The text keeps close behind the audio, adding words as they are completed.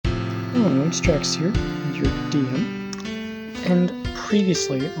Hello, it's Jax here, your DM. And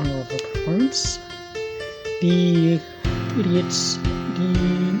previously on our performance, the idiots,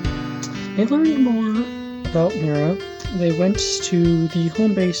 they learned more about Mira. They went to the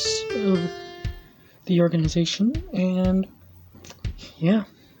home base of the organization, and yeah,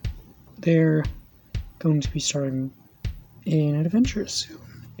 they're going to be starting an adventure soon.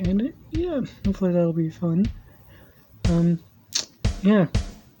 And yeah, hopefully that'll be fun. Yeah.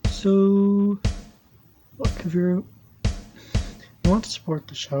 So, look, if you want to support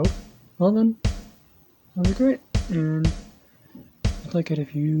the show, well then, that'd be great. And I'd like it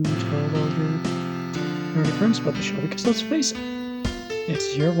if you tell all your friends about the show, because let's face it,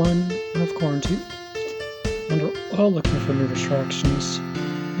 it's year one of quarantine, and we're all looking for new distractions.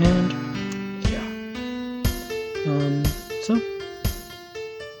 And yeah. So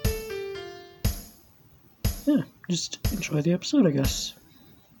yeah, just enjoy the episode, I guess.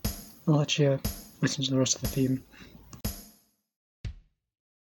 I'll let you listen to the rest of the theme.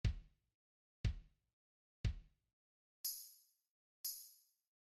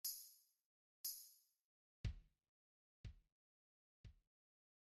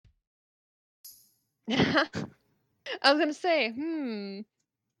 I was gonna say,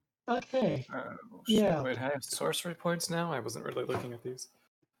 Okay. Oh, Yeah. Wait, I have sorcery points now? I wasn't really looking at these.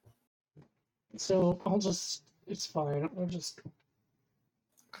 So it's fine.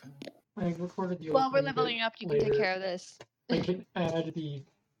 I recorded the While we're opening leveling bit up, you can later. take care of this. I can add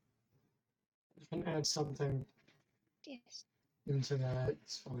something Yes. into that.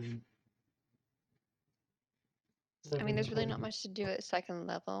 It's fine. I mean, there's really not much to do at second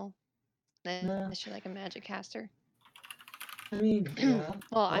level, unless you're like a magic caster. I mean, yeah.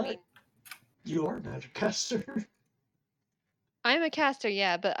 Well, I mean, you are a magic caster. I'm a caster,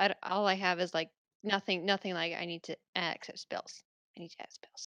 yeah, but all I have is like nothing like I need to access spells. I need to add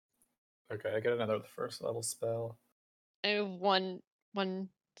spells. Okay, I get another first level spell. I have one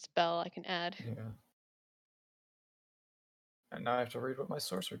spell I can add. Yeah. And now I have to read what my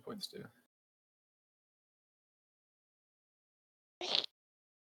sorcery points do.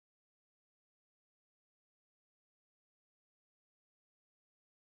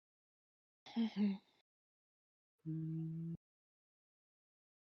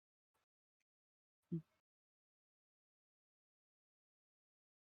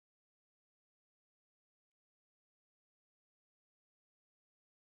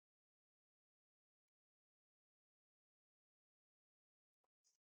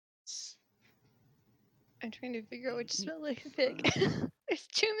 I'm trying to figure out which spell I can pick. There's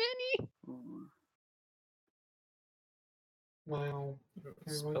too many. Wow. What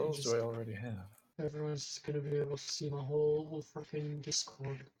spells do I already have? Everyone's just gonna be able to see my whole freaking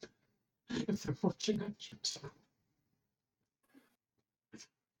Discord if they're watching on YouTube.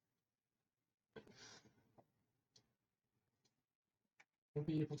 They'll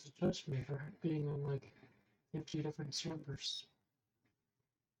be able to judge me for being on like 50 different servers.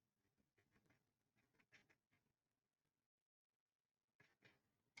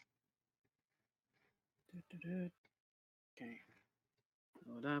 Okay.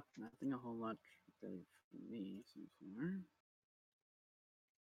 Load up. Nothing a whole lot really for me so far.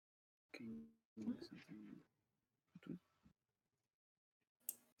 Okay.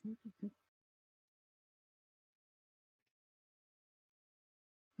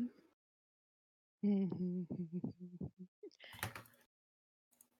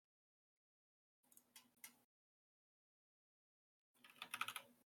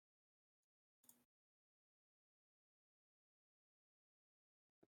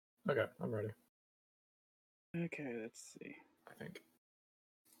 Okay, I'm ready. Okay, let's see. I think.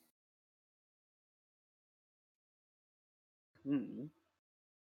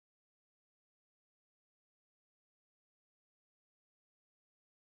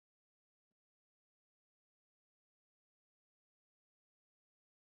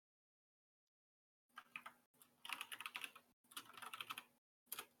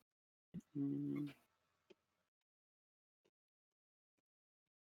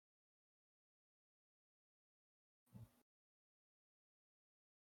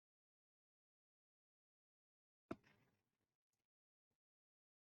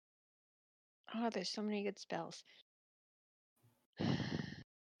 Oh, there's so many good spells.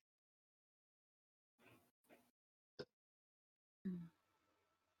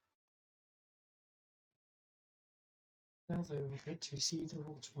 Now they will get to see the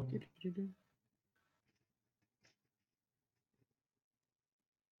Roll20.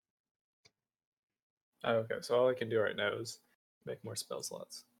 Oh, okay, so all I can do right now is make more spell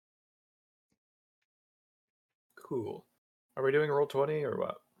slots. Cool. Are we doing Roll20 or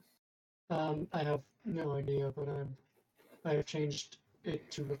what? I have no idea, but I have changed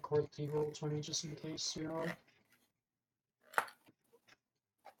it to record the Roll20 just in case, you know.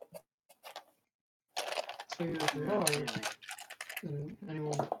 So if you are, and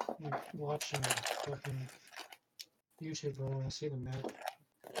anyone like watching fucking YouTube will want to see the map.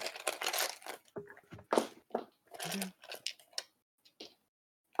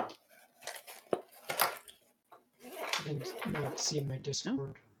 And like see my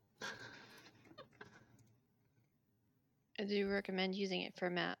Discord. I do recommend using it for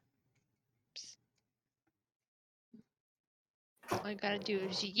maps. All you gotta do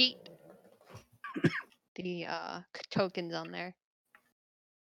is yeet the tokens on there.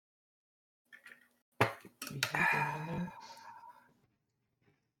 You keep them on there.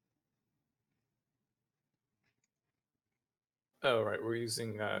 Oh, right. We're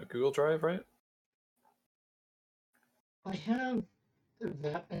using Google Drive, right? I have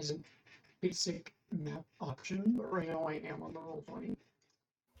that as a basic map option, but right now I am on the Roll20.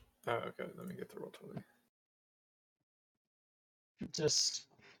 Oh, okay. Let me get the Roll20. Just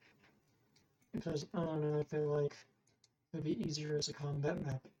because I don't know, I feel like it'd be easier as a combat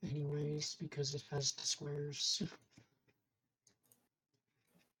map anyways, because it has the squares.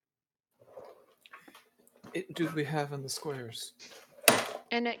 It do we have in the squares?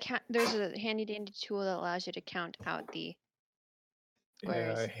 And there's a handy dandy tool that allows you to count out the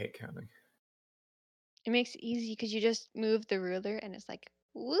squares. Yeah, I hate counting. It makes it easy because you just move the ruler and it's like,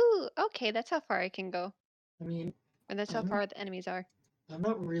 woo, okay, that's how far I can go. I mean, Or that's how far the enemies are. I'm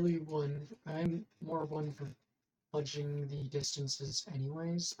not really one. I'm more one for fudging the distances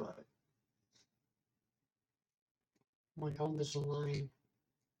anyways, but oh my god, there's a line.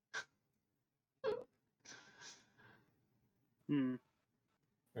 Hmm.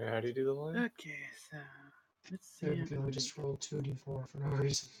 Wait, how do you do the line? Okay, so let's see. There we go, I just rolled 2d4 for no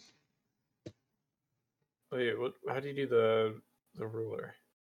reason. Wait, what? How do you do the ruler?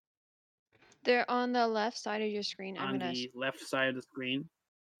 They're on the left side of your screen. I'm On gonna. the left side of the screen.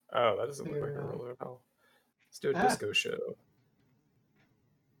 Oh, that doesn't look like Figure a it out. ruler at all. Let's do a Ah. disco show.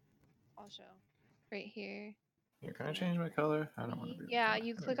 I'll show. Right here. Here, can I change my color? I don't want to be. Yeah,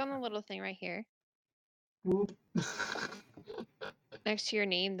 you click on the little thing right here. Whoop. Next to your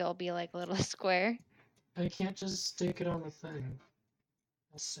name, there'll be like a little square. I can't just stick it on the thing.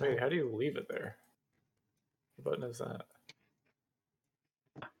 That's Wait, sad. how do you leave it there? What button is that?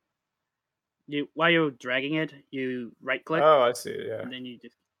 While you're dragging it, you right click, Oh, I see it. Yeah. and then you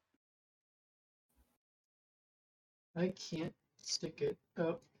just. I can't stick it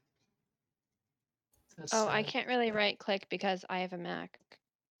up. That's Oh, I sad. can't really right click because I have a Mac.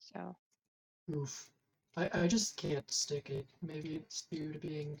 So. Oof. I just can't stick it. Maybe it's due to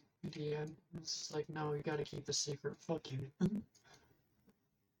being DM. It's like, no, you gotta keep the secret. Fuck you.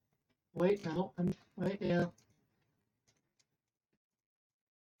 Wait, no. Wait, yeah.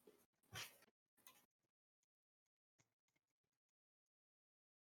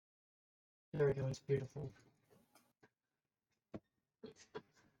 There we go, it's beautiful.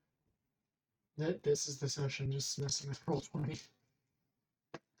 This is the session, just messing with Roll20.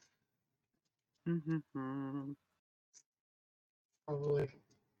 Probably like,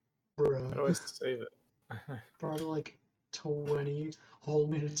 How do I bruh. save it? Probably like 20 whole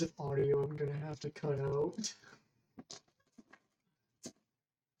minutes of audio I'm gonna have to cut out.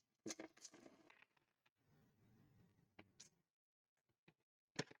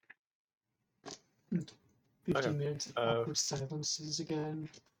 And 15 Okay, minutes of awkward silences again.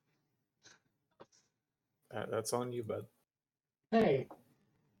 That's on you, bud. Hey,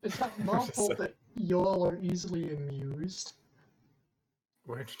 it's not my fault that y'all are easily amused.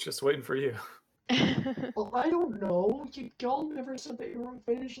 We're just waiting for you. Well, I don't know. Y'all never said that you were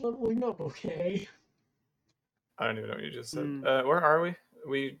finished leveling up, okay? I don't even know what you just said. Hmm. Where are we?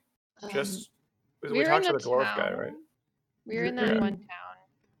 We just we We're talked in to the the dwarf guy, town. right? We're in You're that in- one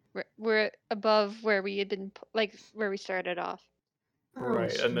town. We're above where we had been, like where we started off.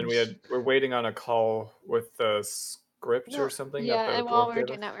 Right, and then we're waiting on a call with the script or something. Yeah, that the and while dwarf we were gave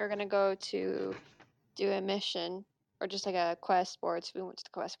doing us. that, we were gonna go to do a mission or just like a quest board. So we went to the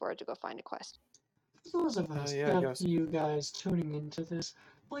quest board to go find a quest. For those of us, yeah, I guess. you guys tuning into this,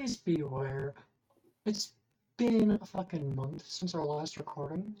 please be aware. It's been a fucking month since our last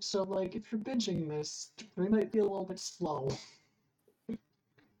recording, so like if you're binging this, we might be a little bit slow.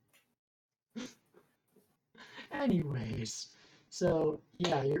 Anyways, so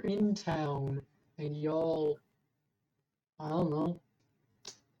yeah, you're in town and y'all, I don't know.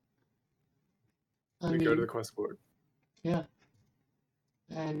 We go to the quest board. Yeah.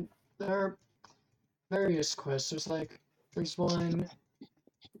 And there are various quests. There's one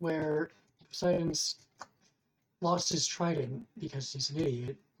where Poseidon's lost his trident because he's an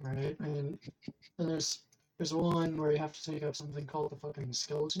idiot, right? And then there's one where you have to take out something called the fucking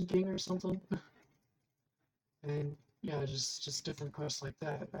Skeleton King or something. And yeah, just different quests like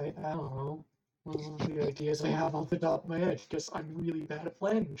that. I don't know. Those are the ideas I have off the top of my head because I'm really bad at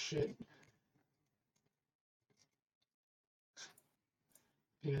planning shit.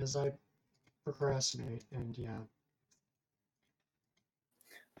 Because I procrastinate, and yeah.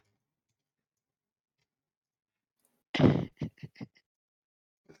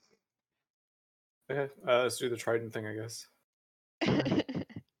 Okay, let's do the trident thing, I guess.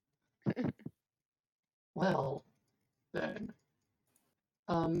 Well, then.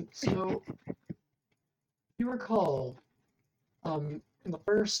 So, you recall, in the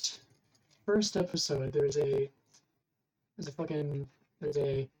first episode, there's a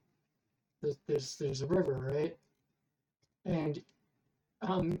river, right? And,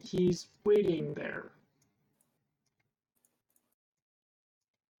 he's waiting there.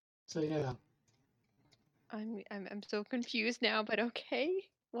 So yeah. I'm so confused now, but okay.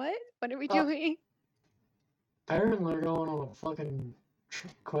 What? What are we doing? Apparently they're going on a fucking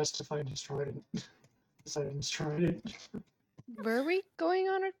quest to find his trident. Poseidon's trident. Were we going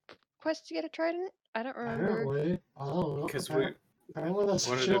on a quest to get a trident? I don't remember. Apparently. I don't know. Because Apparently that's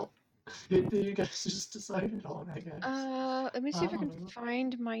wanted chill. You guys just decided on, I guess. Let me see if I I can don't know.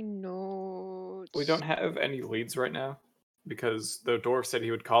 find my notes. we don't have any leads right now because the dwarf said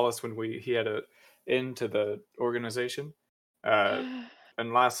he would call us when he had a into the organization.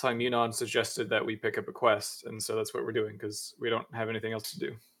 And last time Yunon suggested that we pick up a quest, and so that's what we're doing because we don't have anything else to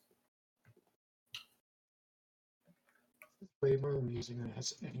do. Way more amusing than it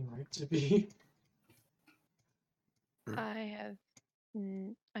has any right to be. I have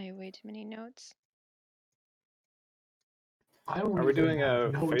way too many notes. I don't Are we even doing have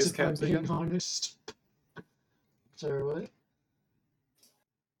a notes, phase if I'm caps being again? honest. Sorry, what?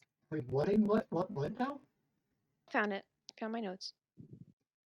 Wait, what now? Found it. Found my notes.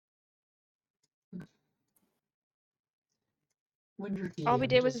 When your All we DM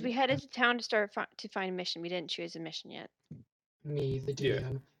did was doesn't we headed have- to town to start to find a mission. We didn't choose a mission yet. Me, the Yeah.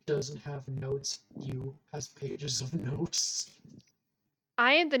 DM, doesn't have notes. You has pages of notes.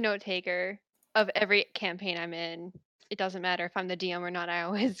 I am the note taker of every campaign I'm in. It doesn't matter if I'm the DM or not. I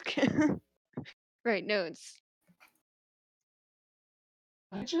always write notes.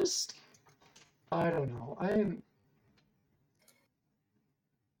 I don't know. I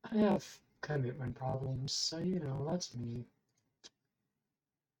have commitment problems, so you know, that's me.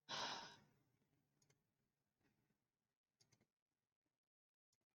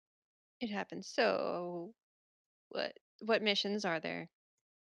 It happens. So, what missions are there?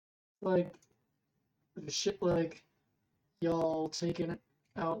 Like, shit like, y'all taking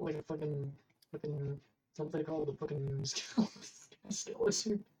out like a fucking something called the fucking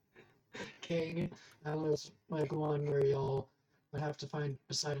Skeleton King. That was like one where y'all would have to find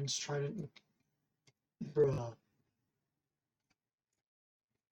Poseidon's trident. Bruh.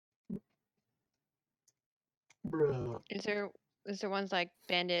 Bruh. Is there ones like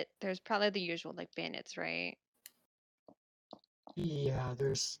bandit? There's probably the usual like bandits, right? Yeah,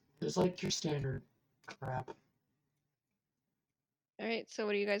 there's like your standard crap. All right. So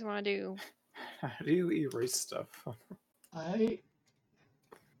what do you guys want to do? How do you erase stuff? I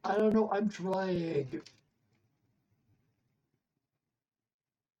don't know, I'm trying.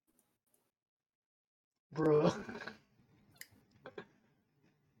 Bruh.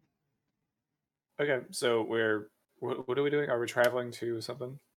 Okay, so what are we doing? Are we traveling to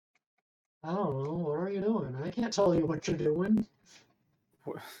something? I don't know, what are you doing? I can't tell you what you're doing.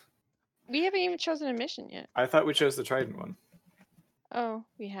 We haven't even chosen a mission yet. I thought we chose the trident one. Oh,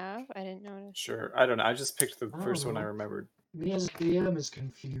 we have? I didn't notice. Sure. I don't know. I just picked the I first don't one I know. remembered. Me as DM is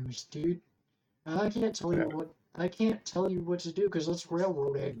confused, dude. I can't tell you what to do because that's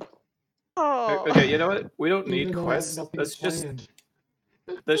railroading. Oh. Okay, you know what? We don't Even need though I have quests. nothing Let's planned.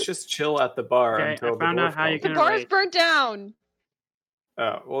 just chill at the bar Okay, until I found the out dwarf how you calls. The can bar's erase. burnt down.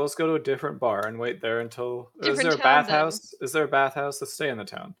 Well, let's go to a different bar and wait there until. Is Different there a town, then. bathhouse? Is there a bathhouse? Let's stay in the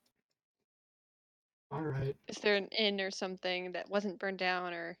town. Alright. Is there an inn or something that wasn't burned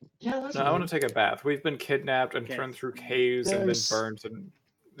down or? Yeah, that's No, I want to take a bath. We've been kidnapped and Okay. thrown through caves and been There's- burned, and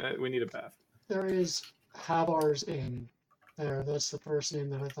we need a bath. There is Havar's Inn. There, that's the first name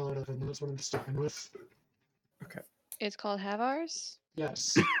that I thought of, and that's what I'm sticking with. It's called Havars.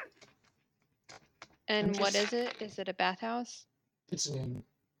 Yes, And what just- is it? Is it a bathhouse? it's an inn.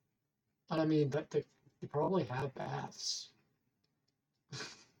 I mean, they probably have baths.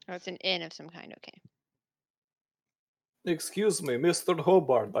 Oh, it's an inn of some kind. Okay. Excuse me, Mr.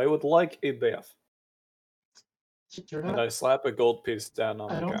 Hobart, I would like a bath. You're And not. I slap a gold piece down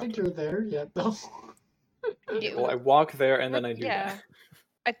on I the don't counter. think you're there yet, though. Well, I walk there and then I do Yeah.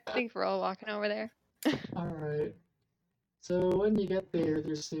 that. I think we're all walking over there. All right. So when you get there,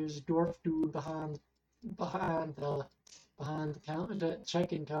 there's a dwarf dude behind the counter, the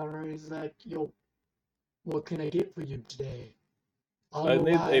check-in counter. He's like, "Yo, what can I get for you today?" I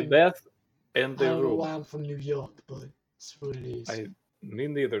need a bath and I a don't know room. why I'm from New York, but it's what it is. Me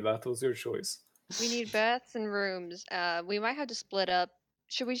neither, that was your choice. We need baths and rooms. We might have to split up.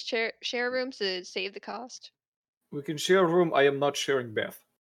 Should we share rooms to save the cost? We can share a room, I am not sharing bath.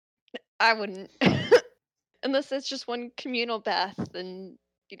 I wouldn't. Unless it's just one communal bath, then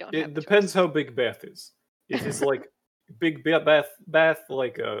you don't have It depends how big bath is. If it's like big bath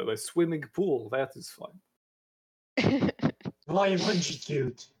like a swimming pool, that is fine. Why am I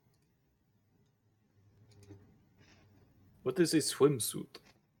cute? What is a swimsuit?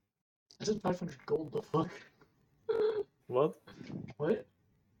 I said 500 gold. The fuck? What? What?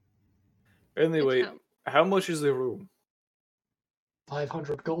 Anyway, how much is the room?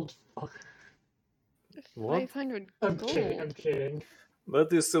 500 gold. Fuck. What? 500 I'm gold. kidding. I'm kidding.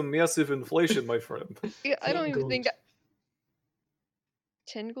 That is some massive inflation, my friend. Yeah, I don't 10 even think. gold.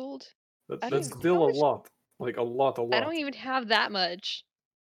 10 gold? That's still a lot. Like a lot. I don't even have that much.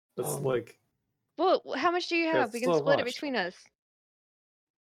 That's like. Well, how much do you have? That's We can so split it much. between us.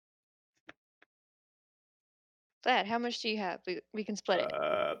 Dad, how much do you have? We can split it.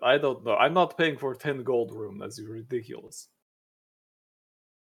 I don't know. I'm not paying for 10 gold room. That's ridiculous.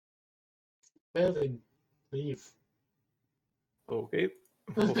 Well then, leave. Okay,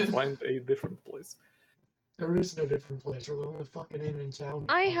 we'll find a different place. There is no different place. We're the only fucking inn in town.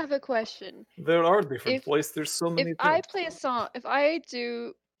 I have a question. There are different places. There's so many. If I play a song, if I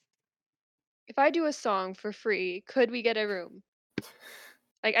do a song for free, could we get a room?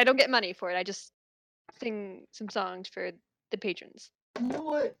 Like, I don't get money for it. I just sing some songs for the patrons. You know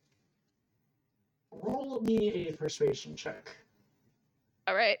what? Roll me a persuasion check.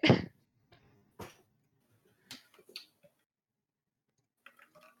 All right.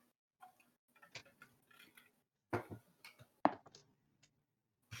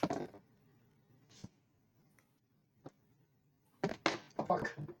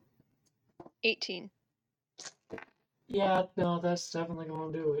 Fuck. 18. Yeah, no, that's definitely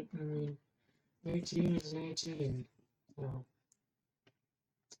gonna do it. I mean, 18 is 18. So.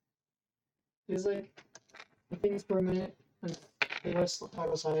 He's like, he thinks for a minute, and he lets the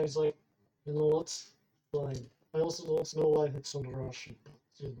out aside. He's like, you know what's fine. I also don't know why it's on the Russian, but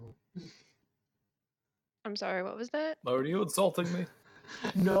you know. I'm sorry, what was that? Are you insulting me?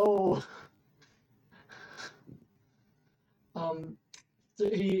 No. So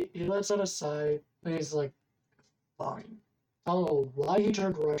he lets that aside, and he's like, fine. I don't know why he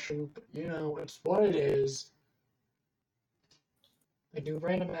turned Russian, but you know, it's what it is. I do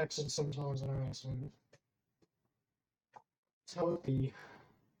random accents sometimes in our accent. That's how it be.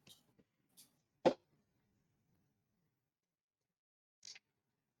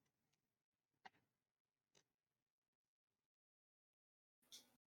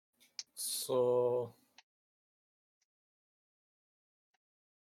 So.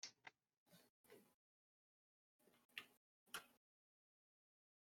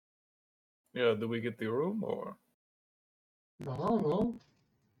 Yeah, do we get the room or? I don't know.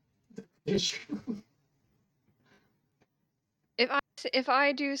 Did you? If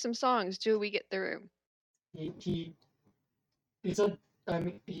I do some songs, do we get the room? He said, I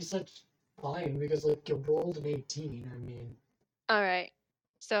mean, he said fine because, like, you rolled an 18, I mean. All right.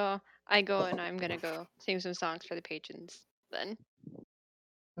 So I go and I'm gonna go sing some songs for the patrons then.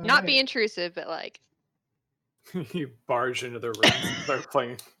 Not be intrusive, but like. You barge into their rooms and start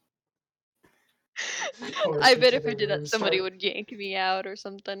playing. I bet if I did that, somebody would yank me out or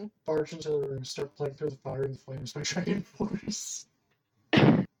something. Barge into the room, start playing through the fire and flames by Dragon Force.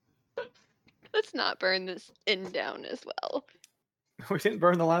 Let's not burn this inn down as well. We didn't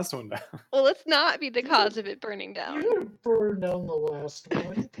burn the last one down. Well, let's not be the cause of it burning down. You didn't burn down the last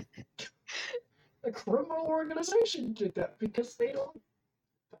one. A criminal organization did that because they don't.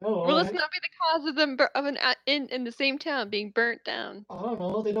 Oh, Well, let's not be the cause of them of an inn in the same town being burnt down. I don't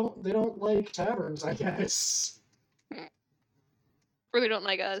know. They don't like taverns, I guess. Or they don't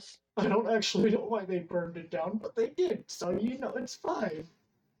like us. I don't actually know why they burned it down, but they did. So you know, it's fine.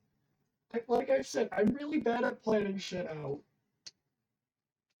 Like I said, I'm really bad at planning shit out.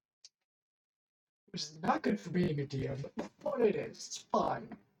 Which is not good for being a DM, but it is. It's fine.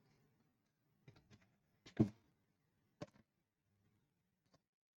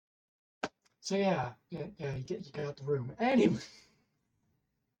 So yeah, you got the room. Anyway,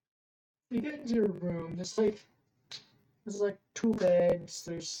 you get into your room. There's like 2 beds.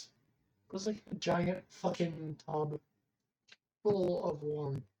 There's like a giant fucking tub full of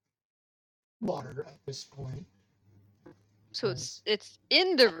warm water at this point. So Nice. it's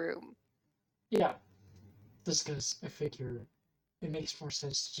in the room. Yeah, just because I figure it makes more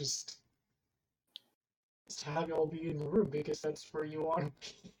sense to just have y'all be in the room because that's where you want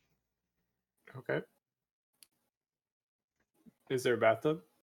to be. Okay. Is there a bathtub?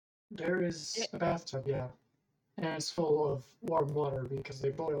 There is a bathtub, yeah, and it's full of warm water because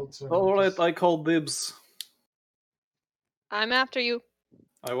they boiled some. All right, I call dibs. I'm after you.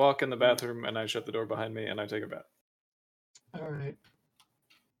 I walk in the bathroom and I shut the door behind me and I take a bath. All right.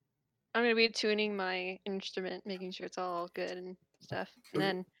 I'm gonna be tuning my instrument, making sure it's all good and stuff, and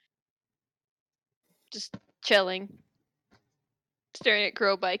then just chilling, staring at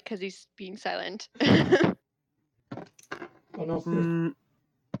Growbike because he's being silent. Oh no.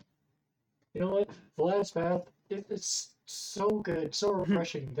 You know what? The last bath, it's so good, so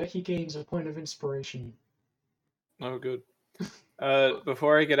refreshing that he gains a point of inspiration. Oh, good.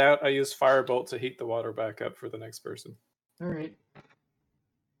 Before I get out, I use Firebolt to heat the water back up for the next person. All right.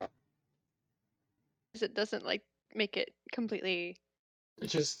 Because it doesn't like make it completely. It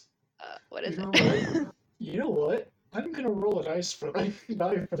just. What is You know it? what? You know what? I'm gonna roll a dice for die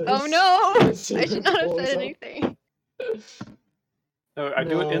for this. Oh no! Let's see I if should it not have blows said up. anything. No, I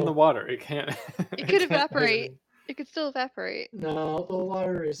do it in the No. water. It can't. It could can't hide evaporate. anything. It could still evaporate. No, the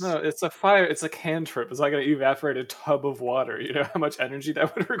water is. No, it's a fire. It's a cantrip. It's not going to evaporate a tub of water. You know how much energy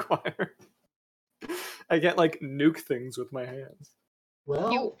that would require? I can't like nuke things with my hands.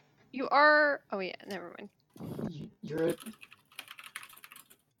 Well, You are. Oh yeah, never mind. you're at.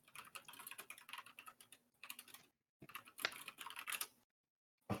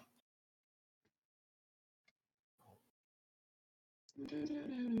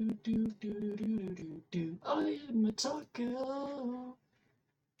 I am a taco.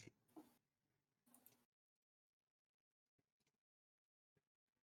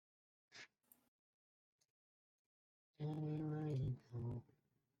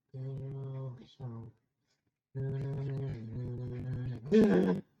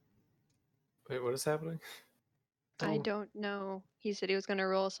 Wait, what is happening? I Oh, don't know. He said he was gonna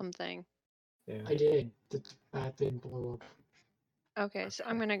roll something. Yeah. I did. The bat didn't blow up. Okay, so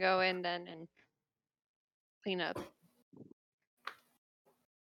I'm gonna go in then and clean up.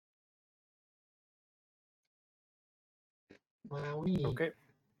 Wowie. Okay,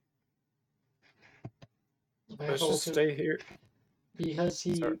 The bath let's just also, stay here. because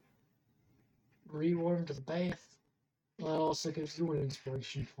he Sorry. rewarmed the bath. That also gives you an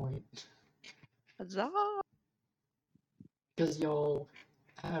inspiration point. Huzzah! Because y'all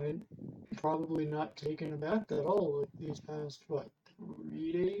haven't probably not taken a bath at all like these past, what,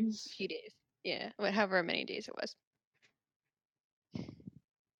 3 days? Few days. Yeah, however many days it was.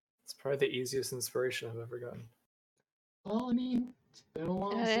 It's probably the easiest inspiration I've ever gotten. Well, I mean, it's been a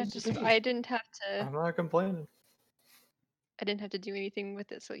while since you I didn't have to. I'm not complaining. I didn't have to do anything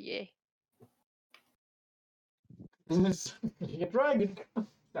with it, so yay. You dragon. No,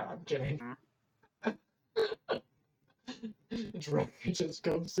 I'm kidding. Dragon just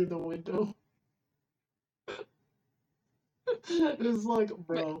comes through the window. It's like,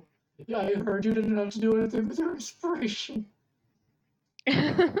 bro. Yeah, I heard you didn't have to do anything with your inspiration.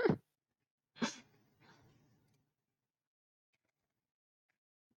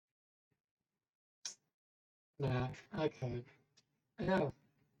 Nah, okay. Yeah.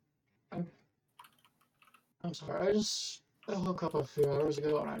 I'm sorry, I just woke up a few hours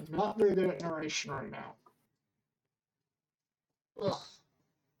ago and I'm not very good at narration right now. Ugh.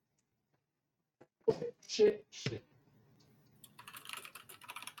 Shit.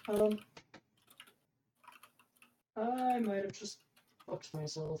 I might have just fucked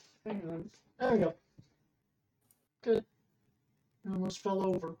myself. Hang on. There we go. Good. I almost fell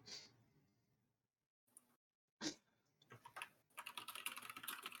over.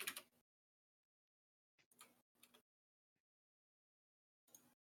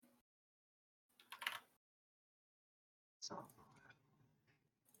 So,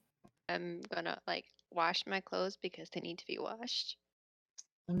 I'm gonna like wash my clothes because they need to be washed.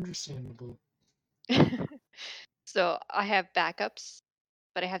 understandable. So I have backups,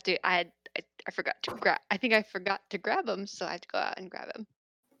 but I have to. I forgot to grab. I think I forgot to grab them, so I have to go out and grab them.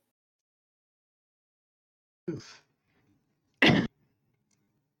 Oof.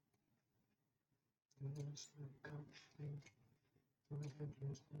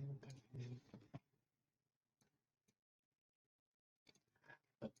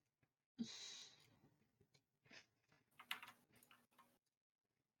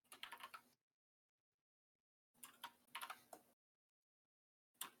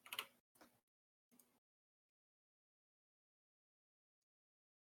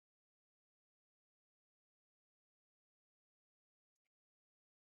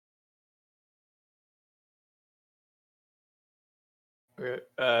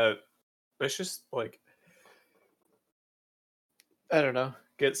 Okay. Let's just like I don't know,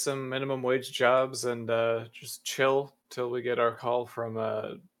 get some minimum wage jobs and just chill till we get our call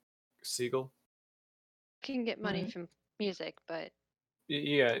from Siegel. Can get money Alright. from music, but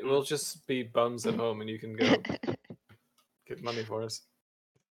Yeah, we'll just be bums at home, and you can go get money for us.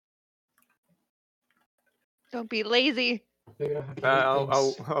 don't be lazy. Figured out how to get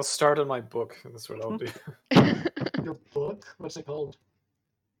I'll things. I'll start on my book. That's what I'll do. Your book? What's it called?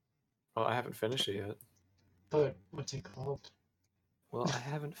 Well, I haven't finished it yet. But what's it called? Well, I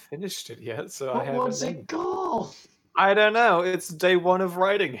haven't finished it yet, so I What haven't. was it called? I don't know. It's day one of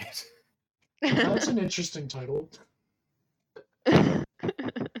writing it. That's an interesting title.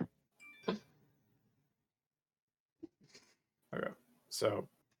 Okay, so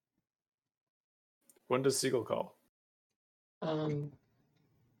when does Siegel call? I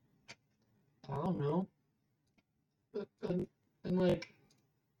don't know. In like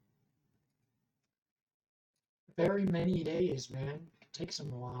very many days, man. It takes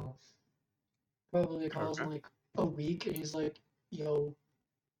him a while. Probably calls in Okay. like a week, and he's like, "Yo,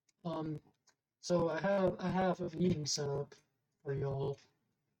 so I have a meeting set up for y'all."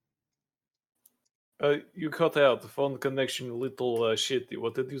 You cut out. The phone connection a little shitty.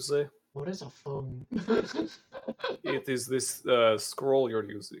 What did you say? What is a phone? It is this scroll you're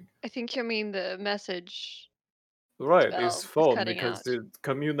using. I think you mean the message. Right, Spell it's is phone cutting because out. it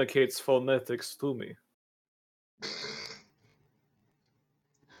communicates phonetics to me.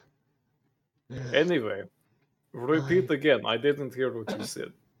 Anyway, repeat Hi. again. I didn't hear what you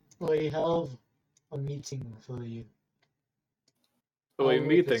said. We have a meeting for you. Oh, a All of his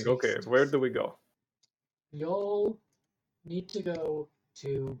meeting. Okay, where meetings. do we go? Y'all need to go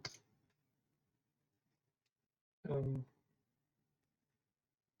to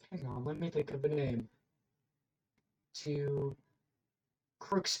hang on, let me think of a name. To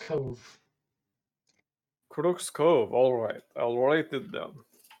Crooks Cove. Crooks Cove. All right, I'll write it down.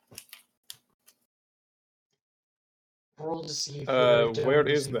 Roll to see if you write down Where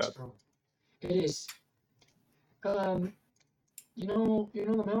these is things, that? bro. It is you know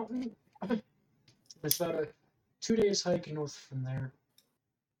the mountain? It's about a 2 days hike north from there.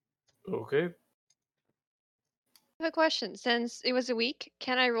 Okay. I have a question. Since it was a week,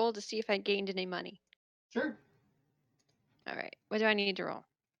 can I roll to see if I gained any money? Sure. All right. What do I need to roll?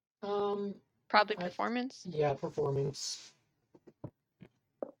 I- Probably performance. Yeah, performance.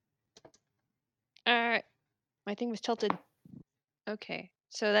 All right. My thing was tilted. Okay.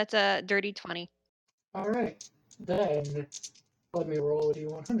 So that's a dirty 20. Alright. Then let me roll a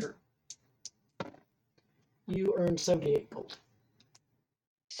D100. You earned 78 gold.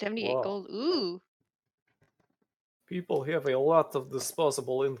 78 Wow. gold. Ooh. People have a lot of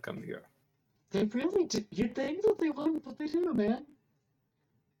disposable income here. They really do. You'd think that they wouldn't, but they do, man.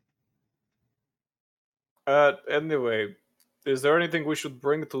 Anyway, is there anything we should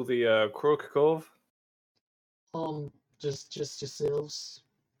bring to the Crook Cove? Just yourselves.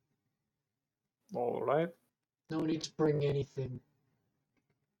 All right. No need to bring anything.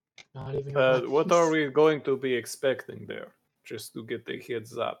 Not even your What are weapons. we going to be expecting there? Just to get the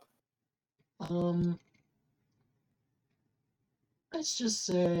heads up. Let's just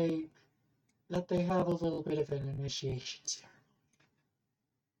say that they have a little bit of an initiation ceremony.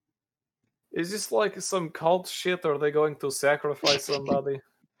 Is this like some cult shit? Are they going to sacrifice somebody?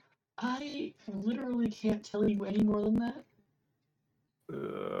 I literally can't tell you any more than that.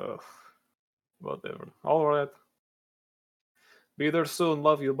 Whatever. All right. Be there soon.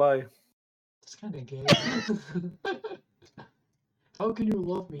 Love you. Bye. It's kind of gay. How can you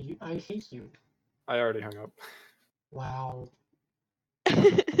love me? I hate you. I already hung up. Wow.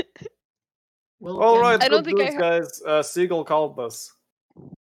 Well, All then, right, I don't good think I news, guys. Siegel called us.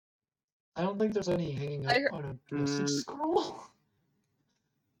 I don't think there's any hanging up I heard- on a message scroll.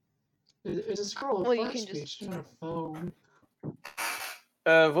 It's a scroll of Well, you fart can just- speech, not a phone.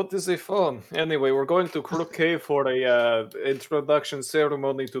 What is a phone? Anyway, we're going to Crook Cave for a introduction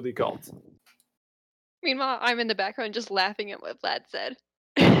ceremony to the cult. Meanwhile, I'm in the background just laughing at what Vlad said.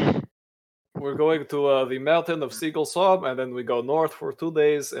 We're going to the mountain of Siegel Swamp, and then we go north for 2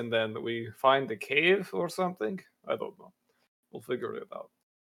 days, and then we find a cave or something. I don't know. We'll figure it out.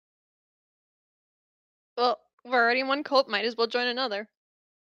 Well, we're already in one cult. Might as well join another.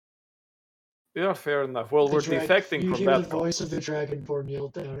 Yeah, fair enough. Well, The we're drag- defecting you from hear that the cult. voice of the Dragonborn yell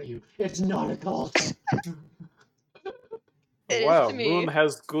down at you. It's not a cult. It is Wow, to me. Moon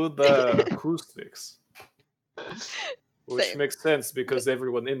has good acoustics. Which Same. makes sense because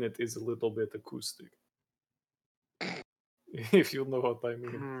everyone in it is a little bit acoustic. If you know what I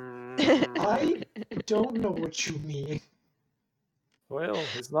mean. I don't know what you mean. Well,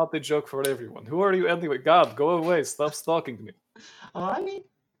 it's not the joke for everyone. Who are you anyway? God, go away. Stop stalking me. I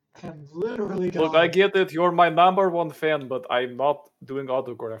am literally Look, God. I get it. You're my #1 fan, but I'm not doing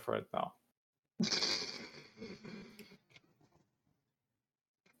autograph right now.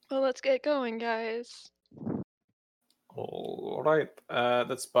 Well, let's get going, guys. All right.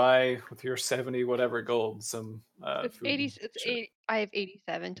 Let's buy with your 70 whatever gold some It's food. 80. It's Sure. 8. I have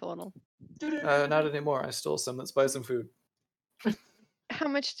 87 total. Not anymore. I stole some. Let's buy some food. How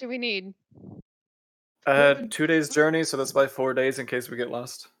much do we need? 2 days journey, so let's buy 4 days in case we get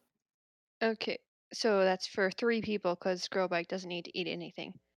lost. Okay, so that's for 3 people because Growbike doesn't need to eat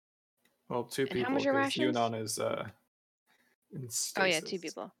anything. Well, 2 And people. how much are 'cause rations? Yunnan is in stasis. Oh yeah, 2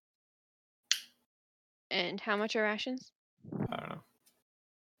 people. And how much are rations? I don't know.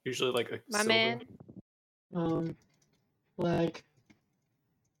 Usually like a My silver. man. Like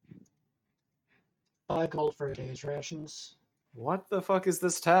 5 gold for a day's rations. What the fuck is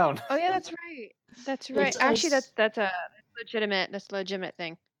this town? Oh yeah, that's right. That's right. It's Actually, us. that's a legitimate. That's a legitimate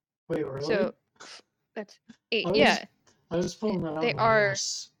thing. Wait, really? So that's 8. I was- Yeah, I was pulling that out they of my are-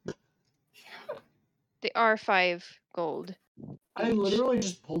 ass. they are 5 gold. I each. literally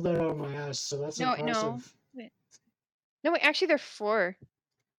just pulled that out of my ass, so that's No, impressive. No, wait. Actually, they're 4.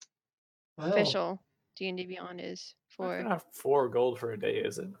 Wow. Official D&D Beyond is Not 4. gonna have 4 gold for a day,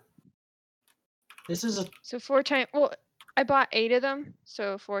 is it? This is a So 4 times. Well, I bought 8 of them,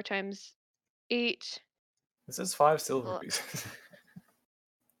 so 4 times 8. This is 5 silver Well- pieces.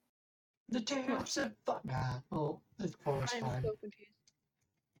 the damn said fuck. Nah. Well, it's always I'm fine. so confused.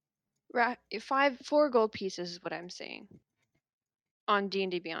 4 gold pieces is what I'm saying. On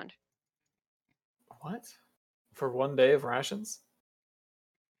D&D Beyond. What? For 1 day of rations?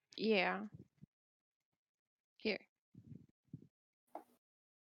 Yeah. Here.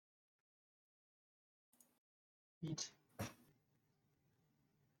 Eat.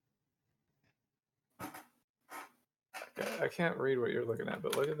 I can't read what you're looking at,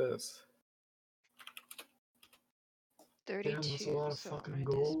 but look at this. 32. Damn, that's a lot of so fucking minus-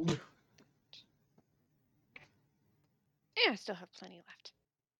 gold. Yeah, I still have plenty left.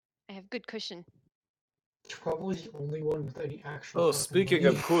 I have good cushion. You're probably the only one with any actual. Oh, fucking speaking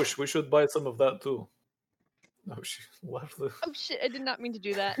money. of Kush, we should buy some of that too. No, she left the. Oh shit, I did not mean to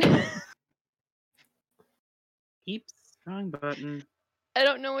do that. Oops, wrong button. I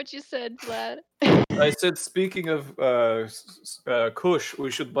don't know what you said, Vlad. I said, speaking of Kush,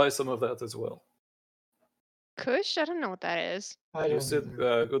 we should buy some of that as well. Kush? I don't know what that is. I You don't said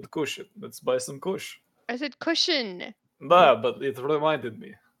either. good Kush. Let's buy some Kush. I said cushion. Nah, but it reminded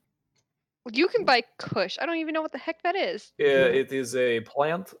me. You can buy Kush. I don't even know what the heck that is. Yeah, it is a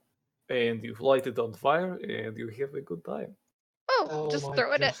plant, and you light it on fire, and you have a good time. Oh, Oh just my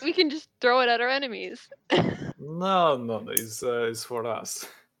throw it at. God. We can just throw it at our enemies. No, it's for us.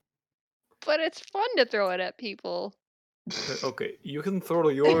 But it's fun to throw it at people. Okay, you can throw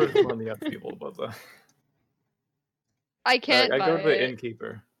your money at people, but I can't I buy go to the it.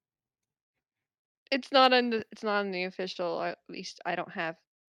 innkeeper. It's not on the official. Or at least I don't have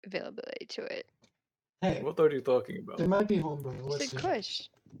availability to it. Hey, What are you talking about? there might be homebrew. You Let's said see. Kush.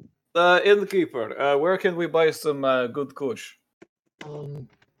 Innkeeper, where can we buy some good Kush?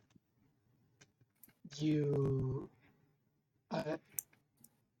 You. I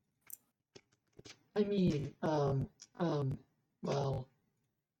mean, well,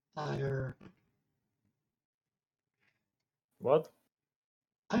 What?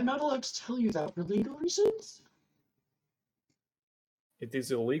 I'm not allowed to tell you that for legal reasons. It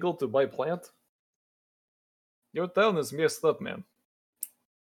is illegal to buy plant? Your town is messed up, man.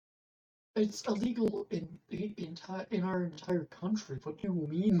 It's illegal in our entire country. What do you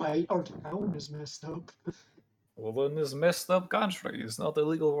mean our town is messed up? Well, then this messed up country is not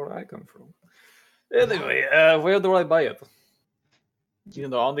illegal where I come from. Anyway, where do I buy it? You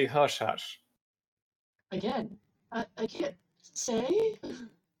know, on the hush hush. Again, I can't say.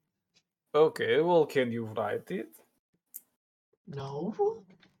 Okay, well, can you write it? No.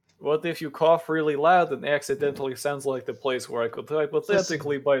 What if you cough really loud and accidentally sounds like the place where I could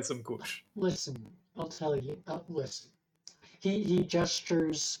hypothetically buy some Kush? Listen, I'll tell you. Listen. He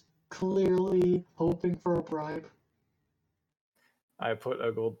gestures, clearly hoping for a bribe. I put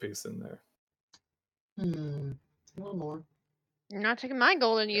a gold piece in there. One more. You're not taking my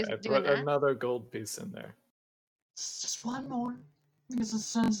gold and I using put doing that. another gold piece in there. Just one more. Because it's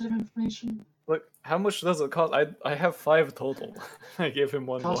sensitive information. Look, how much does it cost? I have 5 total. I gave him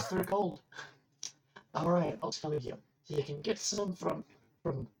 1 more. Costs 3 gold. Alright, I'll tell you. You can get some from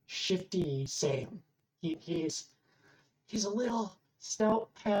Shifty Sam. He's a little stout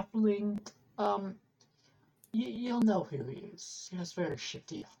halfling. You'll know who he is. He has very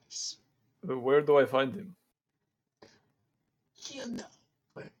shifty eyes. Where do I find him? You'll know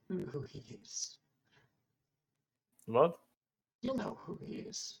who he is. What? You'll know who he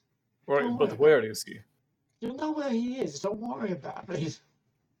is. Where, Don't but worry where is he? You'll know where he is. Don't worry about it.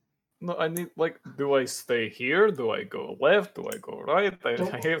 No, I need, like, do I stay here? Do I go left? Do I go right? I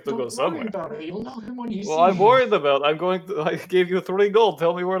have to Don't go worry somewhere. about it. You'll know him when you see Well, I'm him. worried about. I'm going to. I gave you 3 gold.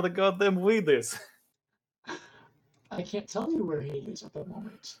 Tell me where the goddamn weed is. I can't tell you where he is at the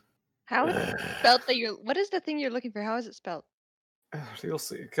moment. How is it spelled that you're? What is the thing you're looking for? How is it spelled? You'll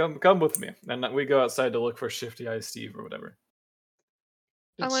see. Come with me, and we go outside to look for Shifty Eye Steve or whatever.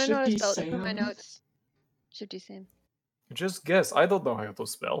 I It's want to know how to Shifty spell it from my Sam. notes. Shifty Sam. Just guess. I don't know how to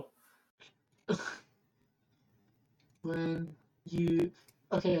spell. When you...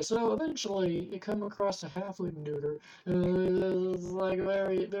 Okay, so eventually you come across a halfling duder. It's like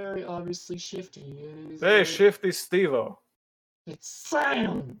very, very obviously shifty. Hey, Shifty Stevo. It's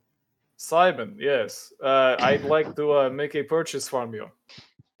Sam! Simon, yes. I'd like to make a purchase from you.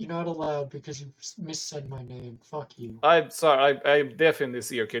 You're not allowed because you missaid my name. Fuck you. I'm sorry. I'm deaf in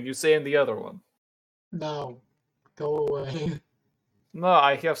this ear. Can you say in the other one? No. Go away. No,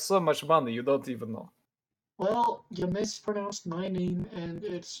 I have so much money. You don't even know. Well, you mispronounced my name and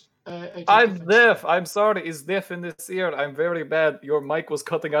it's... I take I'm offense. deaf. I'm sorry. It's deaf in this ear. I'm very bad. Your mic was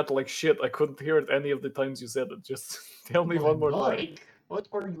cutting out like shit. I couldn't hear it any of the times you said it. Just tell me My one more time. mic? What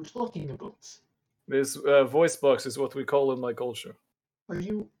are you talking about? This voice box is what we call in my culture. Are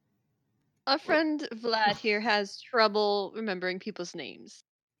you... A friend Vlad here has trouble remembering people's names.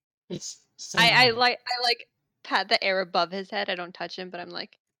 It's Sam. I like pat the air above his head. I don't touch him, but I'm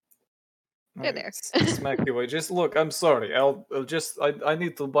like, they're there. Smack you away. Just look. I'm sorry. I'll just. I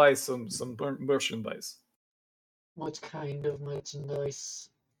need to buy some merchandise. What kind of merchandise?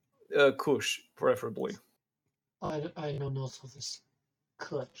 Kush, preferably. I don't know for this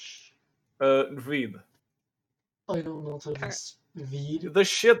Kush. Weed. I don't know for this weed. The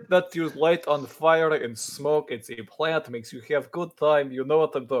shit that you light on fire and smoke. It's a plant. Makes you have good time. You know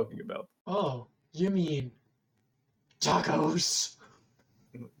what I'm talking about. Oh, you mean tacos?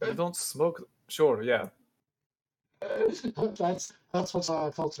 You don't smoke. Sure, yeah. That's what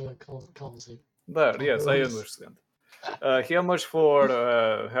our culture calls it. There, yes, I Tacos. understand. How much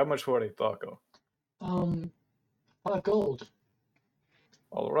for a taco? 5 gold.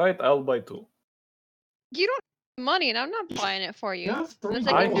 All right, I'll buy 2. You don't have money, and I'm not buying it for you. You have 3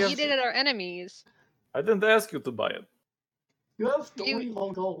 Unless I I can gold. have- eat it at our enemies. I didn't ask you to buy it. You have You-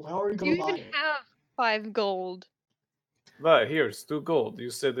 3 gold. How are you You gonna buy even it? have 5 gold. There, here's 2 gold. You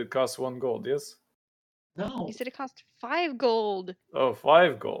said it costs 1 gold, yes? No. You said it cost 5 gold. Oh,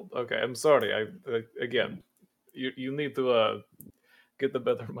 5 gold. Okay, I'm sorry. Again, you need to get the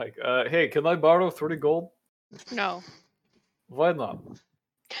better mic. Hey, can I borrow 3 gold? No, Why not?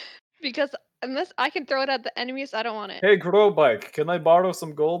 because unless I can throw it at the enemies, I don't want it. Hey, Growbike, can I borrow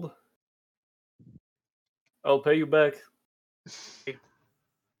some gold? I'll pay you back.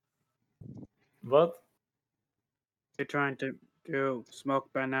 What? You're trying to go smoke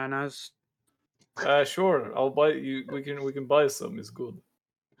bananas. Sure. I'll buy you. We can buy some. It's good.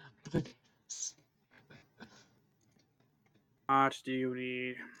 But How much do you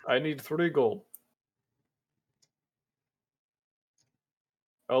need? I need 3 gold.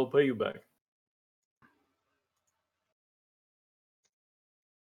 I'll pay you back.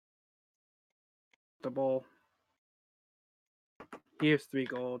 The bowl. Here's 3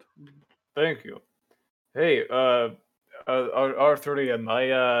 gold. Thank you. Hey, Arthurian,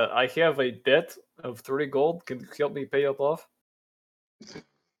 I have a debt of 3 gold. Can you help me pay it off?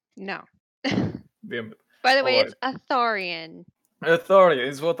 No. Damn it. By the way, Alright. it's Atharian. Authority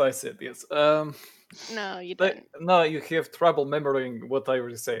is what I said. Yes. No, you But, didn't. no, you have trouble remembering what I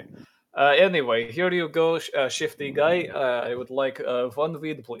was saying. Anyway, here you go, shifty guy. I would like 1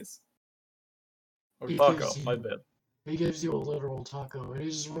 weed, please. Or He taco, gives my you- bad. he gives you a literal taco and he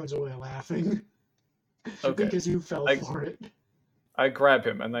just runs away laughing. Okay. Because you fell I- for it. I grab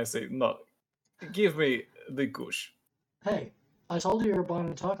him and I say, no, give me the kush. Hey, I told you you're buying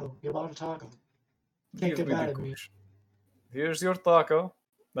a taco. You bought a taco. Can't Give get me mad the at me. kush. Here's your taco.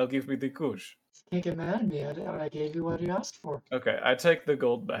 Now give me the kush. Can't get mad at me. I gave you what you asked for. Okay, I take the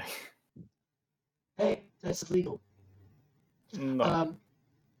gold back. Hey, that's illegal. No.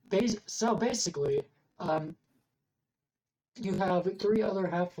 So basically, you have 3 other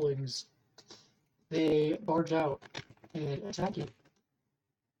halflings. They barge out and attack you.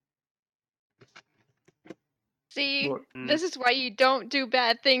 See, Look, this is why you don't do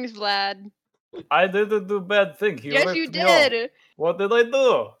bad things, Vlad. I didn't do bad thing. He Yes, ripped you me off. did. What did I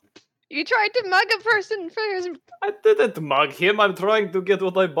do? You tried to mug a person for his. I didn't mug him. I'm trying to get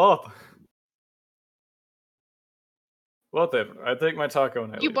what I bought. Whatever. I take my taco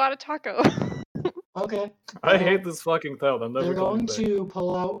and I You leave. bought a taco. Okay. I well, hate this fucking town. I'm never They're coming going back. to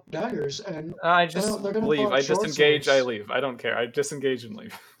pull out daggers and I just they're gonna leave. pull out I short disengage. I swords. leave. I don't care. I disengage and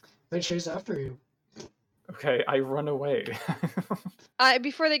leave. They chase after you. Okay, I run away.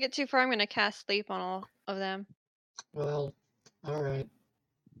 Before they get too far, I'm gonna cast sleep on all of them. Well, alright.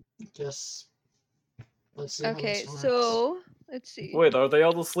 Guess. Let's see how Okay, this works. so let's see. Wait, are they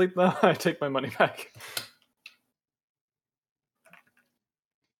all asleep now? I take my money back.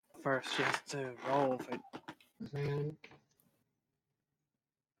 First, you have to roll. Man.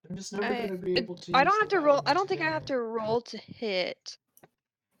 I'm just never I- gonna be able to. I use don't have the to roll. I battle don't think I have music to roll to hit.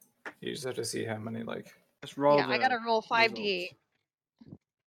 You just have to see how many, like... Just roll. Yeah, I gotta roll 5d8. results.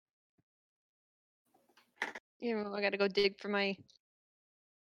 You know, I gotta go dig for my.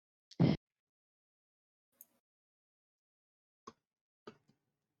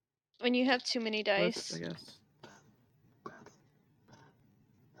 When you have too many dice. Perfect, I guess.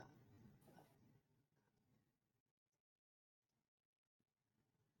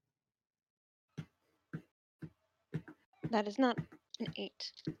 That is not an 8.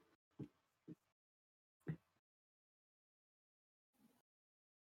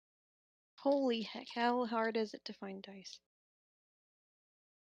 Holy heck, how hard is it to find dice?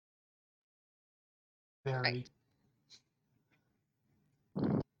 Very.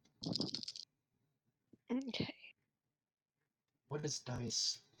 Okay. What is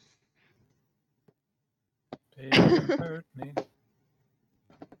dice? They didn't hurt me.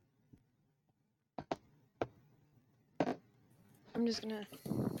 I'm just gonna.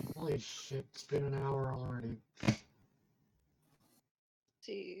 Holy shit, it's been an hour already.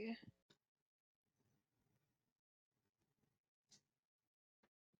 See.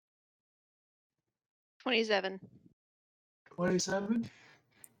 $27. 27?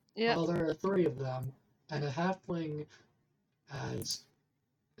 Yeah. Well, there are 3 of them, and a halfling has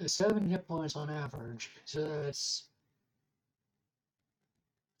 7 hit points on average, so that's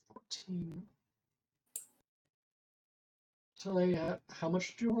 14. So they how much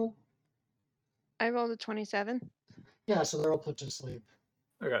did you roll? I rolled a 27. Yeah, so they're all put to sleep.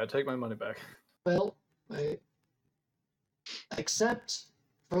 Okay, I take my money back. Well, except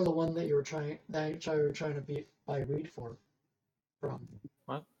for the one that you were trying to beat by Reed from.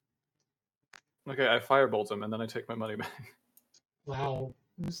 What? Okay, I firebolt him and then I take my money back. Wow,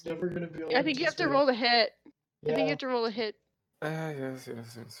 who's never gonna be able I think you have to roll a hit. I think you have to roll a hit. Yes.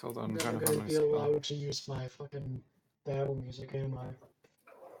 Hold on, I'm I'm trying never to find gonna my be spell. allowed to use my fucking battle music, am I?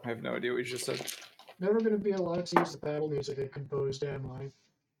 I have no idea what you just said. Never gonna be allowed to use the battle music I composed, am I?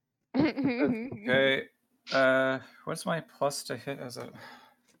 Okay, what's my plus to hit as a...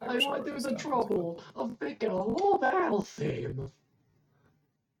 I wish went wrote through this the down. trouble of making a whole battle theme.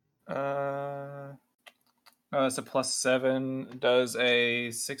 Oh, that's a +7. Does a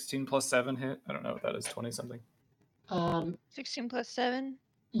 16 + 7 hit? I don't know what that is, 20 something. 16 plus 7.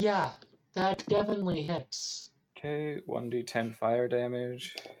 Yeah, that definitely hits. Okay, 1d10 fire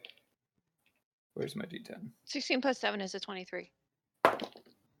damage. Where's my d10? 16 plus 7 is a 23.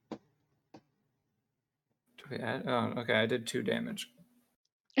 Do we add? Oh, okay, I did 2 damage.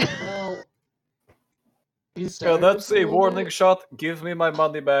 Well, he Yeah, staggers that's a little warning bit. shot. Give me my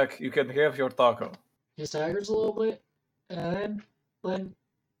money back. You can have your taco. He staggers a little bit, and then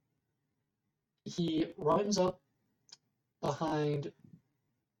he runs up behind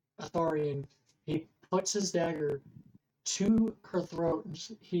Athorian. He puts his dagger to her throat, and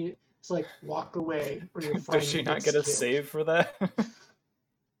he's like, "Walk away, or your friend Does she not gets get a killed." save for that?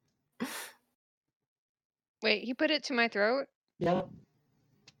 Wait, he put it to my throat? Yeah,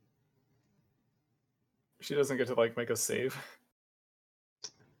 She doesn't get to, like, make a save.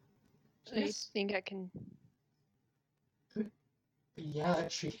 So you yes. think I can. Yeah,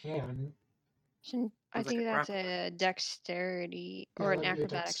 she can. I Sounds like think a that's grapple. a dexterity Yeah, or an that'd be a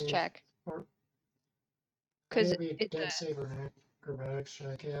dex acrobatics save. check. Or Because maybe it's dex a. save or an acrobatics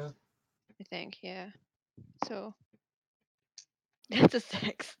check. Yeah. I think, yeah. So. That's a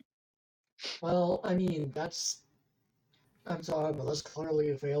 6. Well, I mean, that's. I'm sorry, but that's clearly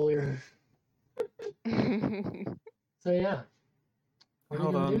a failure. So yeah. What are you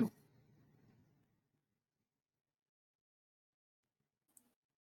Hold gonna on. do?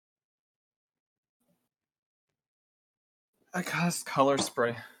 I cast color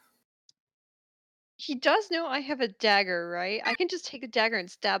spray. He does know I have a dagger, right? I can just take the dagger and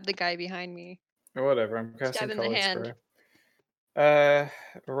stab the guy behind me. Or whatever, I'm casting Stab in the color hand. spray.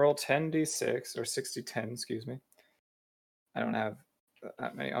 Roll 10d6 or 60-10, excuse me. I don't have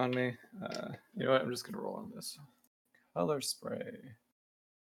that many on me. You know what? I'm just gonna roll on this. Color spray.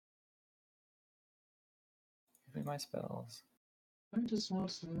 Give me my spells. I just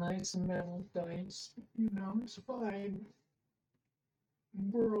want some nice metal dice. You know, it's fine. I'm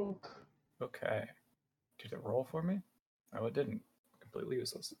broke. Okay. Did it roll for me? No, it didn't. Completely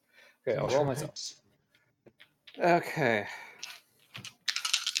useless. Okay, I'll roll myself. Okay.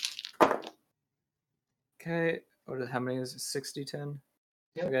 Okay. How many is it? 60, 10?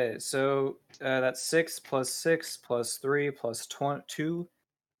 Yep. Okay, so that's 6 plus 6 plus 3 plus 2.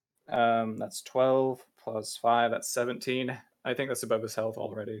 That's 12 plus 5. That's 17. I think that's above his health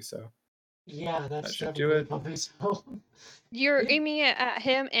already, so. Yeah, that's That should do definitely it. above his health. You're Yeah. aiming it at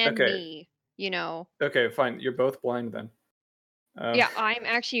him and Okay. me, you know. Okay, fine. You're both blind then. Yeah, I'm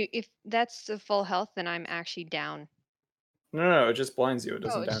actually, if that's the full health, then I'm actually down. No, it just blinds you. It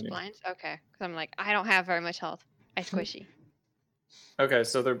doesn't Oh, it down just you. blinds? Okay. Because I'm like, I don't have very much health. I squishy. Okay,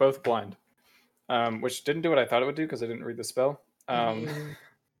 so they're both blind. Which didn't do what I thought it would do because I didn't read the spell. I mean,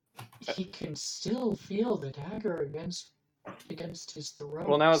 he can still feel the dagger against his throat.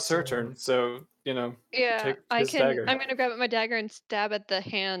 Well, now it's her so- turn, so, you know, Yeah, take I his can. dagger. I'm gonna grab my dagger and stab at the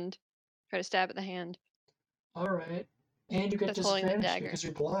hand. Try to stab at the hand. Alright. And you get That's holding the disadvantage dagger. because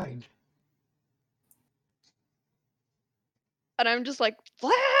you're blind. And I'm just like,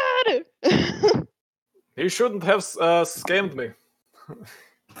 Vlad! He shouldn't have scammed me.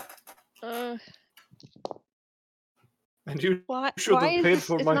 And you why should why have is paid this?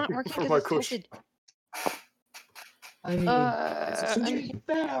 for It's my not working for 'cause my it's kush. tilted. I mean, so to be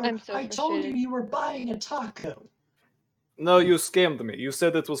fair, I'm so I told you frustrated. you were buying a taco. No, you scammed me. You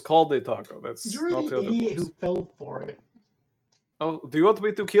said it was called a taco. That's You're not the how that idiot works. who fell for it. Oh, do you want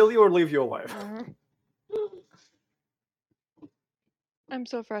me to kill you or leave you alive? I'm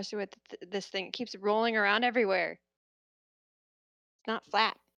so frustrated with this thing. It keeps rolling around everywhere. It's not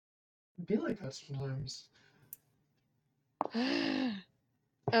flat. It'd be like that sometimes.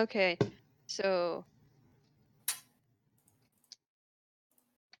 Okay, so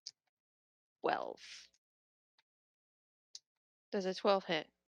 12. Does a 12 hit?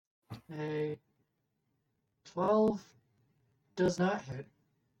 A 12 does not hit,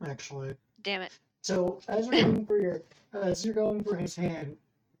 actually. Damn it. So as you're going for his hand,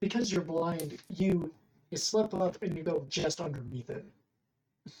 because you're blind, you slip up and you go just underneath it.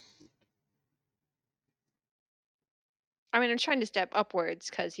 I mean, I'm trying to step upwards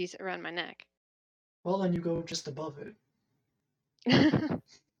because he's around my neck. Well, then you go just above it.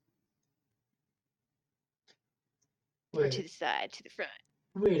 Or to Wait, the side, to the front.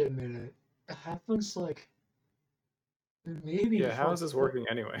 wait a minute. Halfling's like maybe. Yeah, how is this working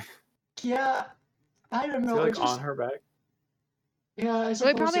anyway? Yeah, I don't Is know. he like it just, on her back? Yeah, I Well, he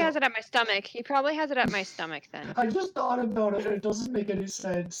suppose probably so. has it at my stomach. He probably has it at my stomach then. I just thought about it and it doesn't make any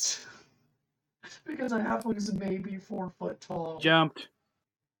sense. Because a halfling's maybe 4 foot tall. Jumped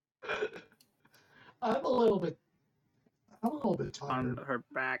I'm a little bit on tired. her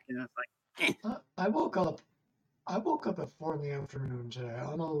back, and it's like, I woke up at 4 in the afternoon today.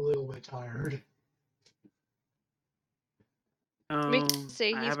 I'm a little bit tired. We can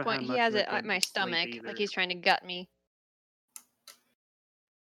say I he haven't had much has of a it at good my sleep stomach, either. like he's trying to gut me.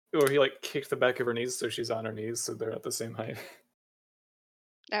 Or he like kicked the back of her knees so she's on her knees so they're at the same height.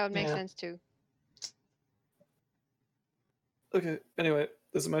 That would make Yeah. sense too. Okay, anyway,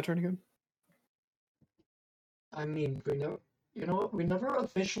 is it my turn again? I mean, you know what? We never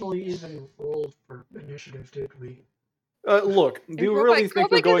officially even rolled for initiative, did we? Look, do you really think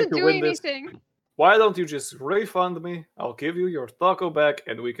we're going to win this? Anything. Why don't you just refund me? I'll give you your taco back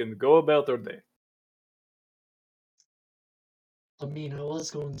and we can go about our day. I mean, I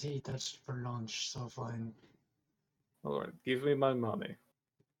was going to eat that for lunch, so fine. Alright, give me my money.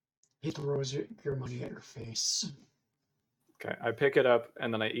 He throws your money at your face. Okay, I pick it up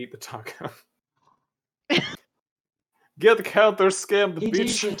and then I eat the taco. Get counter scammed,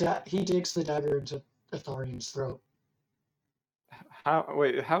 bitch! He digs the dagger into Atharian's throat.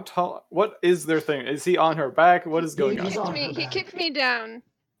 How tall? What is their thing? Is he on her back? What is going He's on? on her He back. kicked me down.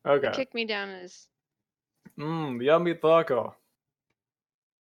 He Okay. kicked me down as Yummy taco.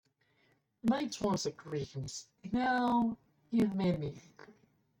 Knights wants a greetings. Now, you've made me angry.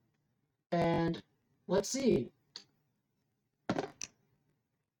 And, let's see.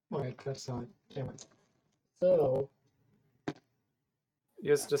 Wait, that's not... Damn it. So... He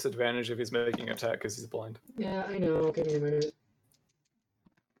has disadvantage if he's making an attack because he's blind. Yeah, I know. Give me a minute.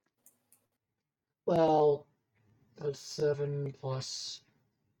 Well, that's 7 plus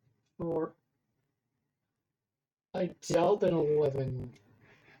 4. I doubt that 11.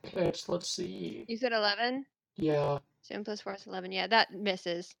 Let's see. you said 11. Yeah, 7 plus 4 is 11. Yeah, that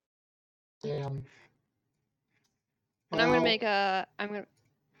misses. Damn. And I'm gonna Well, make a. I'm gonna.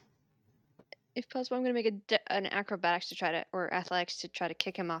 If possible, I'm gonna make an acrobatics to try to, or athletics to try to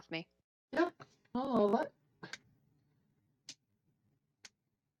kick him off me. Yeah. Oh, that.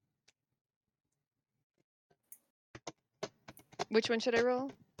 Which one should I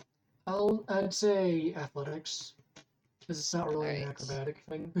roll? I'd say athletics, because it's not really an Alright. acrobatic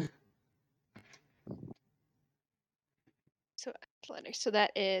thing. So athletics. So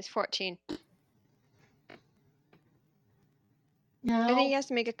that is 14. Yeah. I think he has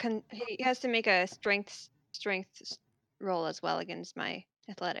to make he has to make a strength roll as well against my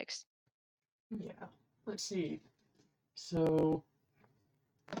athletics. Yeah. Let's see. So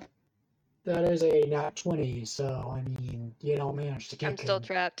that is a nat 20. So I mean, you don't manage to kick I'm still him.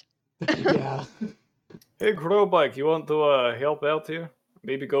 trapped. Yeah. Hey, Grobike, you want to help out here?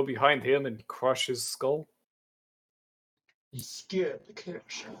 Maybe go behind him and crush his skull? He's scared the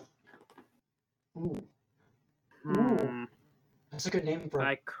cash. Ooh, Hmm. that's a good name for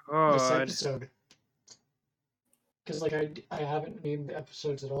I this could. episode. Because like I haven't named the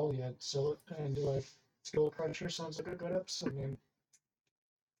episodes at all yet, so and like Skill Cruncher sounds like a good episode name.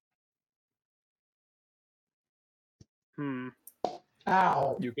 Hmm.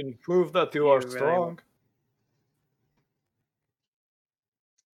 Ow! You can prove that you You are really strong.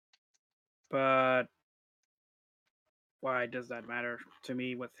 But why does that matter to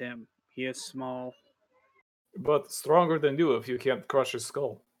me with him? He is small. But stronger than you if you can't crush his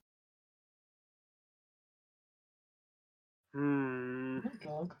skull. Hmm.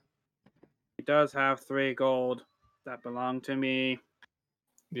 Dog. He does have 3 gold that belong to me.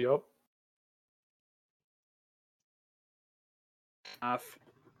 Yup.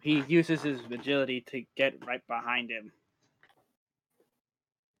 He uses his agility to get right behind him.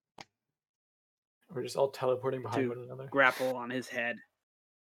 We're just all teleporting behind To one another. grapple on his head.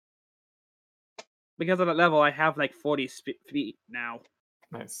 Because of that level, I have like 40 feet now.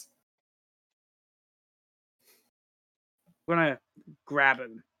 Nice. I'm gonna grab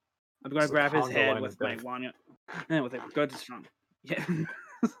him. I'm gonna It's like grab his Conga head line with of my death. wand. And with a good strong. Yeah.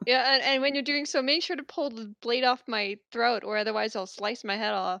 Yeah, and when you're doing so, make sure to pull the blade off my throat, or otherwise I'll slice my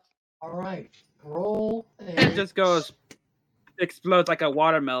head off. Alright. Roll It a just goes, explodes like a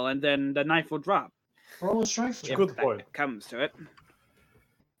watermelon, then the knife will drop. roll a strength It's a check. good If point. that comes to it.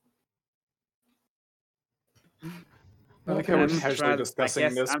 I like how we're I'm casually trying- I discussing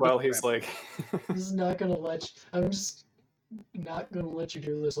guess this I'm while just he's like... This is not gonna let you, I'm just not gonna let you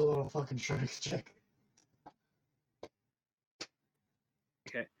do this without a fucking strength check.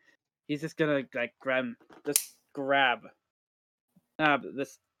 Okay. He's just gonna like grab this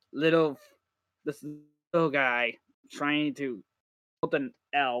little guy trying to hold an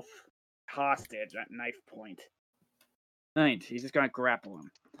elf hostage at knife point. Right, he's just gonna grapple him.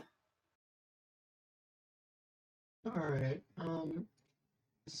 Alright,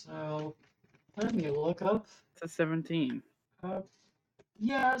 so let me look up. It's a 17.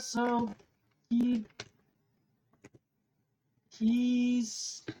 Yeah, so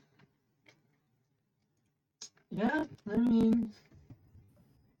he's yeah, I mean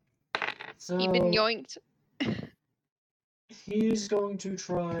so Even yoinked. he's going to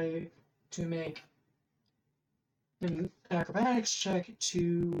try to make an acrobatics check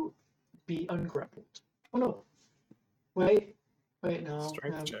to be ungrappled. Oh no. Wait, no.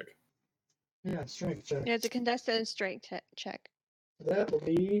 Strength check. Yeah, strength check. Yeah, it's a contested strength check. That will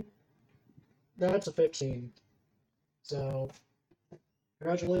be. That's a 15. So,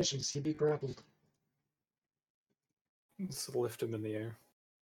 congratulations, he be grappled. Just lift him in the air.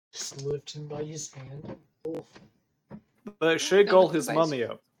 Just lift him by his hand. Oh. But shake No, all lift him his by his- money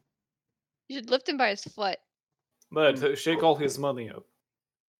up. You should lift him by his foot. But shake all his money up.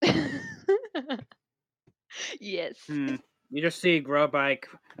 Yes. You just see Grobike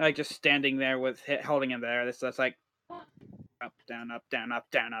like just standing there with holding him there. That's like up, down, up, down, up,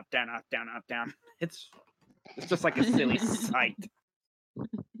 down, up, down, up, down, up, down. It's just like a silly sight.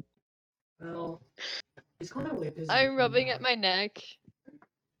 Well, he's quite busy. I'm rubbing at my neck.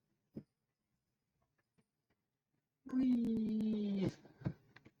 Whee!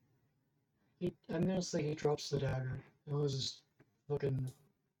 I'm gonna say he drops the dagger. It was just fucking.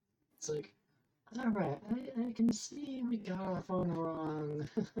 It's like, alright, I can see we got our phone wrong.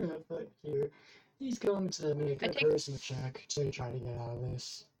 But here, he's going to make I a take- charisma check to try to get out of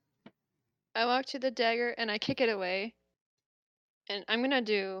this. I walk to the dagger and I kick it away. And I'm gonna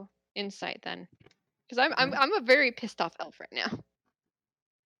do insight then, because I'm a very pissed off elf right now.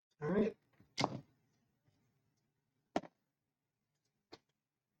 Alright.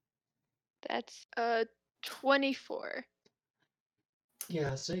 That's 24.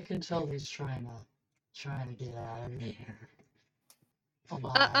 Yeah, so you can tell he's trying to get out of here.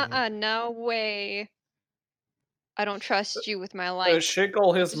 Alive. No way. I don't trust you with my life. Shake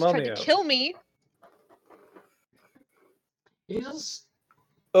all his Just tried money to out. kill me. He just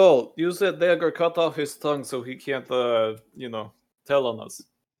Oh, use that dagger, cut off his tongue so he can't, tell on us.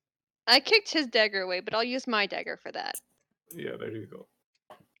 I kicked his dagger away, but I'll use my dagger for that. Yeah, there you go.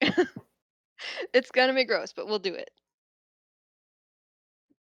 It's gonna be gross, but we'll do it.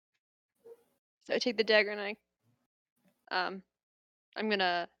 So I take the dagger and I'm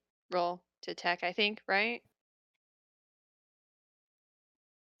gonna roll to attack, I think, right?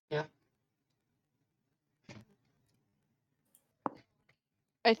 Yeah.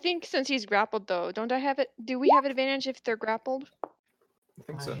 I think since he's grappled though, don't I have it? Do we have advantage if they're grappled? I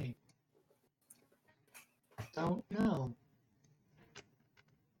think so. I don't know.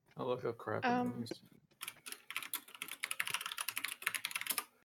 I'll look up crap.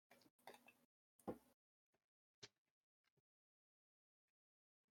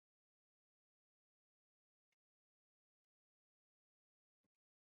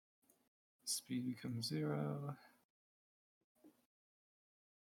 Speed becomes 0.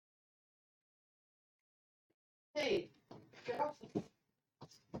 Hey, get off the...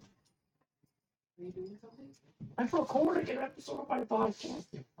 Are you doing something? I'm recording an episode of my podcast.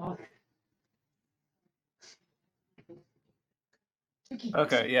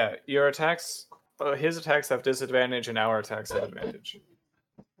 Okay, yeah. Your attacks, his attacks have disadvantage, and our attacks have advantage.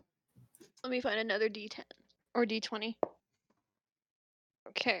 Let me find another D10 or D20.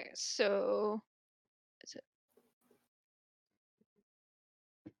 Okay, so is it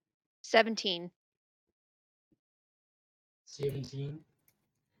 17? 17.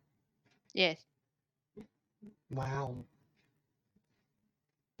 Yes. Wow.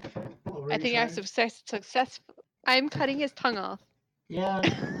 I think I successful. I'm cutting his tongue off. Yeah,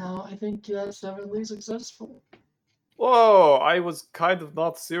 no, I think that's definitely successful. Whoa, I was kind of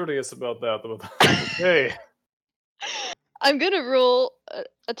not serious about that, but okay. I'm gonna roll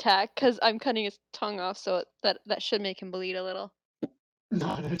attack because I'm cutting his tongue off, so that should make him bleed a little.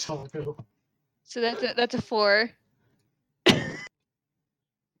 Not a taco. So that's a 4.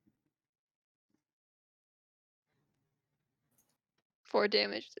 4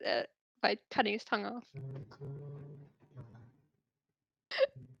 damage to that by cutting his tongue off.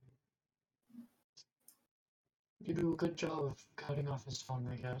 You do a good job of cutting off his tongue,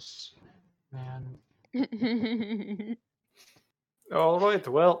 I guess. Man. Alright,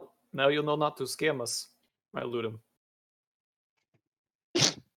 well, now you know not to scam us. I loot him.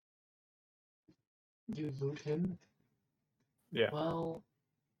 You loot him? Yeah. Well,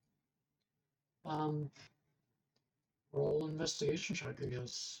 roll investigation check, I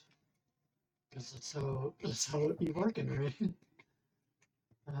guess. Because that's how it be working, right?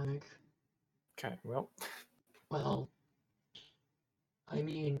 Like, Okay, well. well, I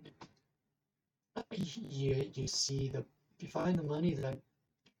mean, you see you find the money that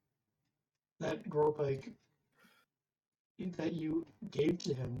Gropike that you gave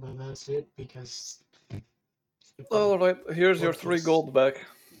to him, but that's it because. Alright, here's your What 3 is- gold back.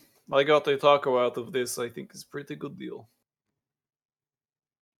 I got a taco out of this, I think it's a pretty good deal.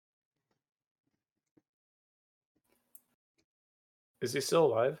 Is he still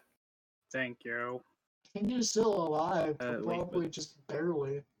alive? Thank you. I think he's still alive, but Wait, probably just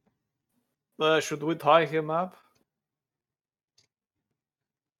barely. Should we tie him up?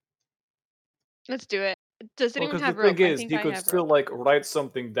 Let's do it. Does Well, anyone because have the rope? thing I is, think he I could have still, rope. write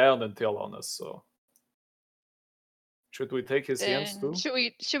something down and tell on us, so... Should we take his hands Then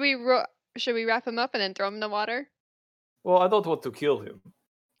too? should we wrap him up and then throw him in the water? Well, I don't want to kill him.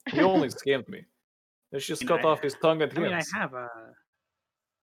 He only scammed me. Let's just cut off his tongue and I mean, I hands. have a.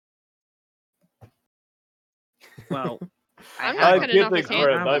 Well, I'm have not I'm cutting off kidding, his hand.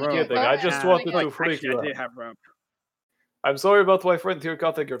 friend. I'm Look at kidding. rope. I just Yeah, wanted like, to freak you I do out. have rope. I'm sorry about my friend here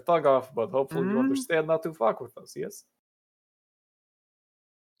cutting your tongue off, but hopefully you Hmm? understand not to fuck with us, yes?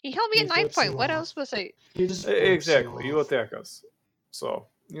 He held me He at knife flips you point. What off. else was I? He just flips Exactly. You off. attack us. So,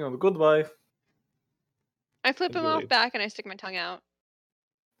 goodbye. I flip him off Indeed. back and I stick my tongue out.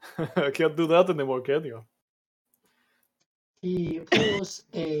 I can't do that anymore, can you? He pulls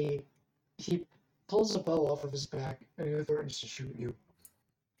a bow off of his back and he threatens to shoot you.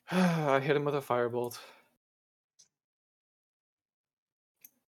 I hit him with a firebolt.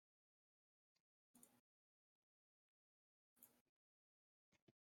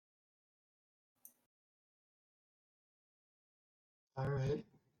 Alright.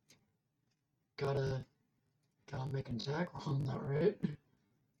 Gotta make an attack roll on that, right?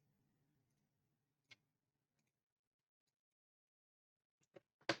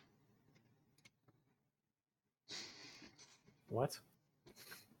 What?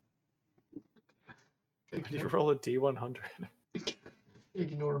 Did you roll a D100?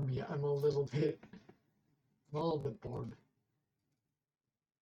 Ignore me. I'm a little bit bored.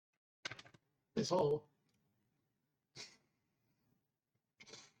 That's all.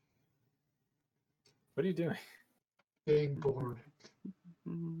 What are you doing? Being bored.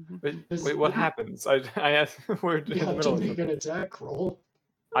 Wait, what happens? I asked. We're in You the have to middle of make it. an attack roll.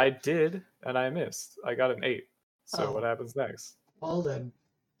 I did, and I missed. I got an 8. So Oh. what happens next? Well then,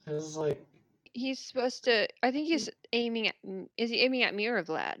 it's like He's supposed to. I think he's aiming at. Is he aiming at me or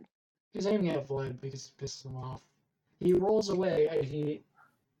Vlad? he's aiming at Vlad because it pisses him off. He rolls away and he.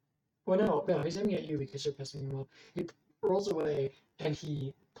 Well, no, he's aiming at you because you're pissing him off. He rolls away and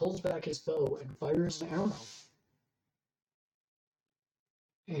he pulls back his bow and fires an arrow.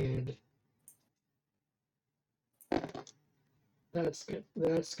 And that's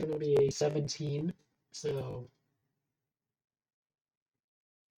gonna be a 17. So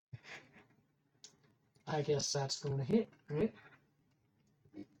I guess that's gonna hit, right?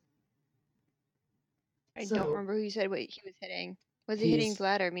 I So- don't remember who you said what he was hitting. Was he hitting He's-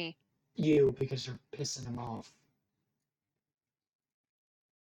 Vlad or me? You because you're pissing him off.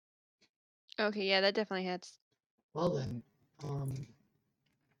 Okay, yeah, that definitely hits. Well then,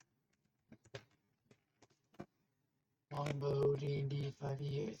 longbow D&D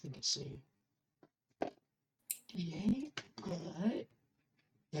 5e, I think it's a D8. Alright.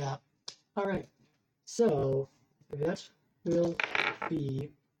 Yeah. Alright. So that will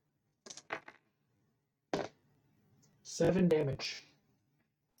be 7 damage.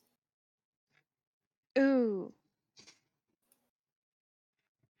 Ooh.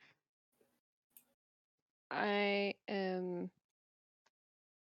 I am.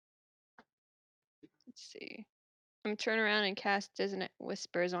 Let's see. I'm turn around and cast Dissonant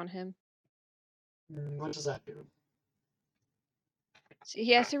Whispers on him. What does that do? So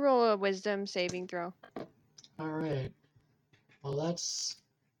he has to roll a Wisdom saving throw. Alright. Well, that's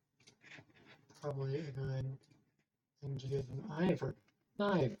probably a good thing to give him.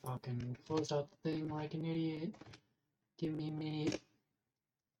 I fucking closed out the thing like an idiot. Give me a minute.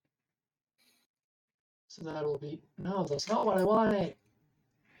 So that'll be. No, that's not what I wanted.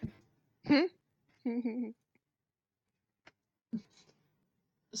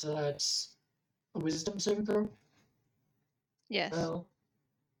 So that's a wisdom saving throw? Yes. Well,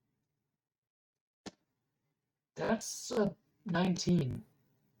 that's a 19.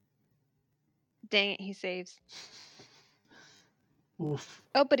 Dang it, he saves. Oof.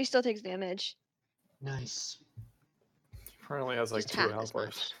 Oh, but he still takes damage. Nice. Apparently has like Just 2 half health as much.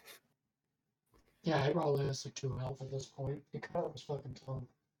 left. Yeah, it probably has like 2 health at this point. It cut out his fucking tongue.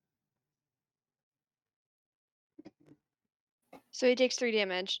 So he takes 3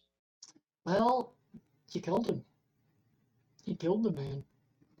 damage. Well, you killed him. You killed the man.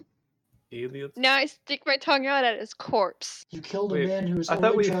 Idiot. Now I stick my tongue out at his corpse. You killed Wait, a man who's I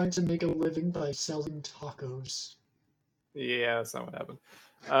thought only we- trying to make a living by selling tacos. Yeah, that's not what happened.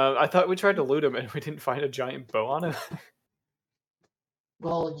 I thought we tried to loot him and we didn't find a giant bow on him.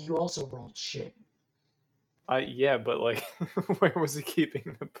 Well, you also rolled shit. Yeah, but like, where was he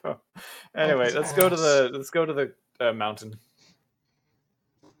keeping the bow? Anyway, his let's go to ass. the mountain.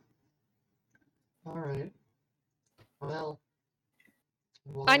 Alright. Well.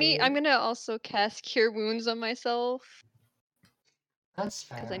 I'm gonna also cast Cure Wounds on myself That's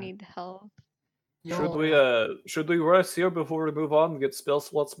fair. because I need health. Should we rest here before we move on and get spell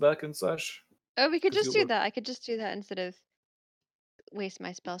slots back and such? Oh, we could 'Cause just you do look- that. I could just do that instead of waste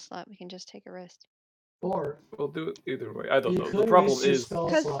my spell slot. We can just take a rest. Or We'll do it either way. I don't you know. could The problem waste your is spell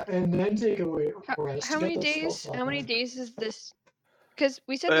 'Cause- slot and then take away rest. How to many get that spell days? slot How many back. days is this? Because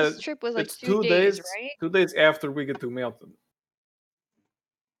we said Uh, this trip was like it's 2 2 days, days. right? 2 days after we get to mountain.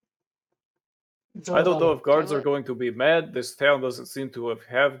 So I don't know about if guards So are what- going to be mad. This town doesn't seem to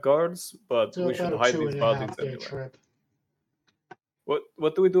have guards, but so we should about a hide these 2.5 bodies day anyway. trip.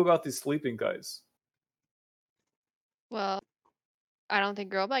 What do we do about these sleeping guys? Well, I don't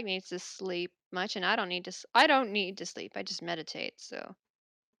think Girlbag needs to sleep much, and I don't need to. I don't need to sleep. I just meditate, so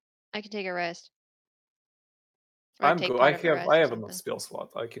I can take a rest. Or I'm take good. part of a rest I or have enough something. spell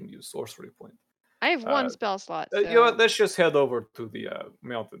slot. I can use sorcery point. I have one uh, spell slot. You know what? So- Let's just head over to the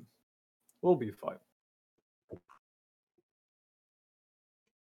mountain. We'll be fine.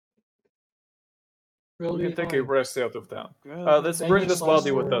 We'll We be can take a fine. rest out of town. Let's Thank bring you this so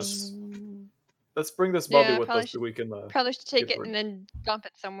body with much. us. Let's bring this body Yeah, with probably us so we can Probably should take Get it rid- and then dump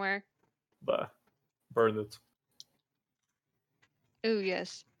it somewhere. burn it. Ooh,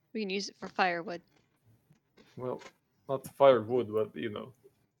 yes. We can use it for firewood. Well, not firewood, but you know.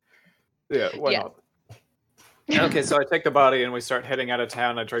 Yeah, why Yeah. not? Okay, so I take the body and we start heading out of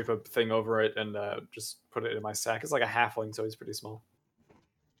town. I drape a thing over it and just put it in my sack. It's like a halfling, so he's pretty small.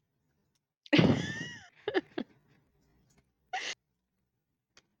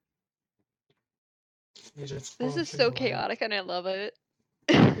 You just This is function so like- chaotic and I love it.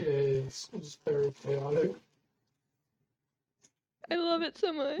 It's very chaotic. I love it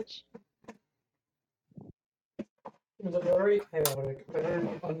so much. It was a very chaotic,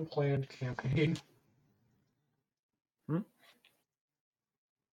 very unplanned campaign.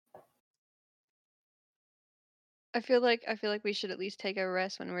 I feel like we should at least take a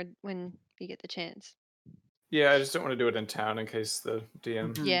rest when we get the chance. Yeah, I just don't want to do it in town in case the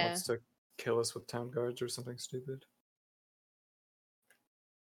DM Yeah. wants to kill us with town guards or something stupid.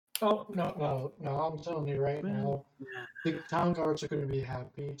 Oh, no, I'm telling you right now, the town guards are going to be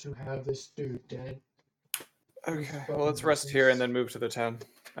happy to have this dude dead. Okay, well, let's rest here and then move to the town.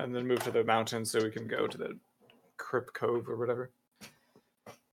 And then move to the mountains so we can go to the Crypt Cove or whatever.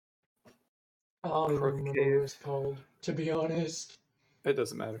 I don't even Crook remember Cave. what it's called, to be honest. It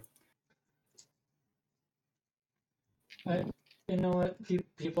doesn't matter. You know what?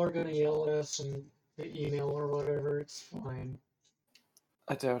 People are going to yell at us in the email or whatever. It's fine.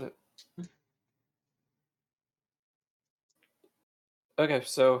 I doubt it. Okay,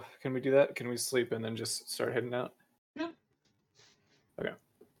 so can we do that? Can we sleep and then just start heading out? Yeah. Okay.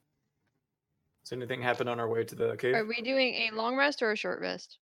 Does anything happen on our way to the cave? Are we doing a long rest or a short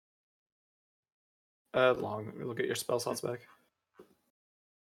rest? Long. Look at your spell slots back.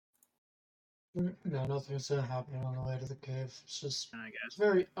 No, nothing's going to happen on the way to the cave. It's just I it's guess.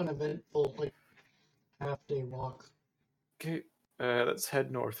 very uneventful, like half-day walk. Okay, let's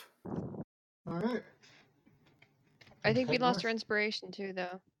head north. All right. I think we Head lost our north. inspiration too,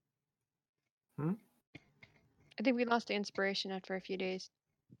 though. Hmm? I think we lost the inspiration after a few days.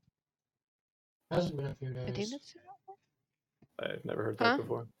 Hasn't been a few I think days. that's. I've never heard that Huh?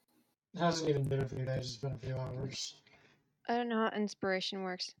 before. It hasn't even been a few days. It's been a few hours. I don't know how inspiration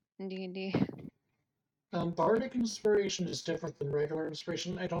works in D&D. Bardic inspiration is different than regular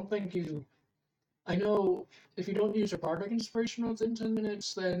inspiration. I don't think you. I know if you don't use your bardic inspiration within 10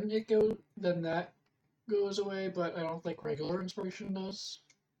 minutes, then that goes away. But I don't think regular inspiration does.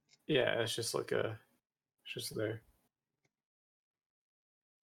 Yeah, it's just like it's just there.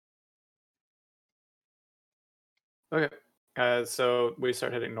 Okay, so we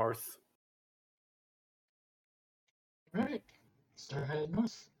start heading north. Right. Start heading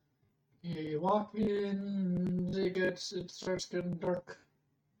north. You walk in. It starts getting dark.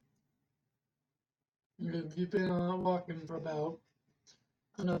 You've been walking for about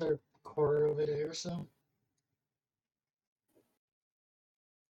another quarter of a day or so.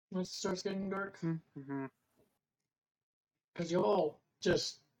 When it starts getting dark, Mm-hmm. because you all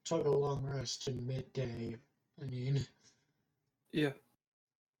just took a long rest in midday. I mean, Yeah.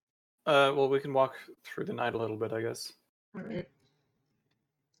 Well, we can walk through the night a little bit, I guess, right?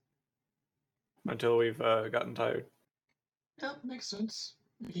 until we've gotten tired. Yeah, makes sense.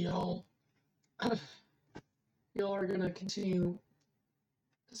 Y'all, y'all are gonna continue.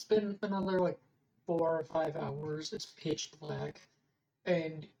 It's been another like 4 or 5 hours. It's pitch black,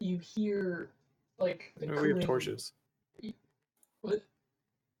 and you hear like the We have cooing- torches. What?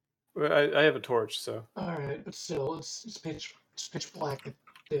 Well, I have a torch, so All right, but still, it's pitch black at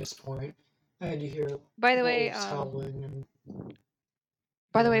this point, and you hear By the way, wolves howling and.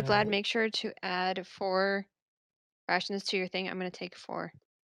 Vlad, uh, make sure to add 4 rations to your thing. I'm gonna take 4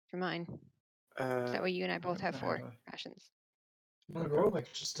 for mine. That way you and I both have 4 rations.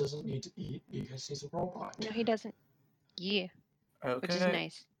 Robek just doesn't need to eat because he's a robot. No, he doesn't. Yeah, Okay. which is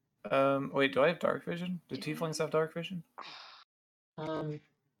nice. Wait, do I have dark vision? Do tieflings have dark vision?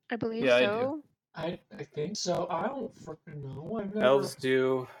 I believe Yeah, I do. so. I think so. I don't freaking know. I've never. Elves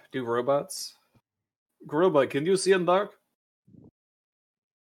do robots. Robot, can you see in dark?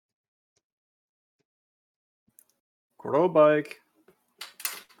 Grobike.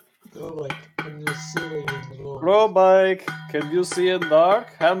 Go like in the ceiling in the Lord. Grobike, can you see in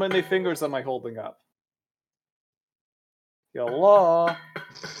dark? How many fingers am I holding up? Hello?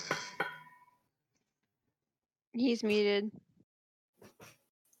 He's muted.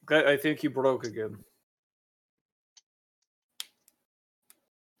 Okay, I think he broke again.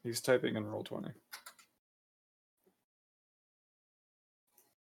 He's typing in Roll20.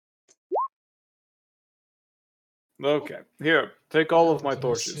 Okay, here, take all of my Can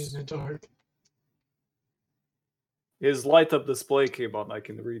you see torches. in the dark. His light up display came on, I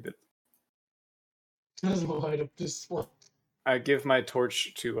can read it. Doesn't light up this one. I give my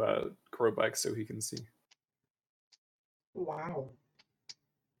torch to Grobike so he can see. Wow.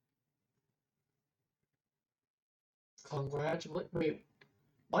 congratulate. Wait,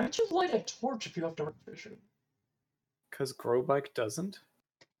 why don't you light a torch if you have dark vision? Because Grobike doesn't?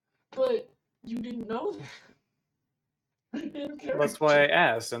 But you didn't know that. In That's why I character.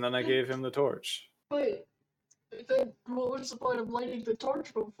 asked, and then I gave him the torch. But then, what was the point of lighting the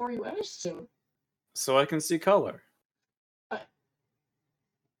torch before you asked him? So I can see color.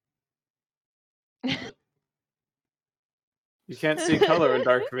 You can't see color in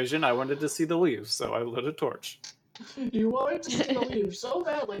dark vision. I wanted to see the leaves, so I lit a torch. You wanted to see the leaves so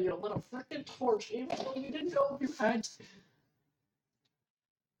badly you lit a freaking torch, even though you didn't know if you had.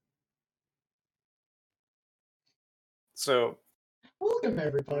 So, Welcome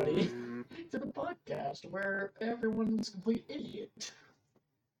everybody to the podcast where everyone's a complete idiot.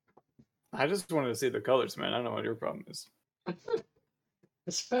 I just wanted to see the colors, man. I don't know what your problem is.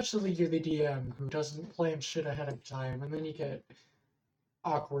 Especially you're the DM who doesn't plan shit ahead of time, and then you get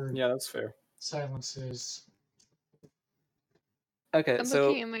awkward Yeah, that's fair. silences. Okay, I'm so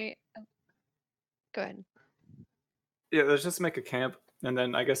looking at my. Go ahead. yeah, let's just make a camp, and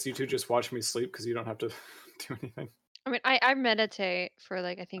then I guess you two just watch me sleep because you don't have to do anything. I mean, I meditate for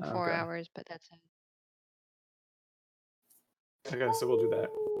like I think 4 Okay. hours, but that's it. Okay, so we'll do that.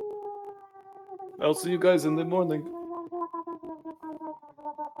 I'll see you guys in the morning.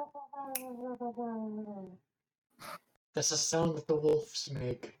 That's the sound that the wolves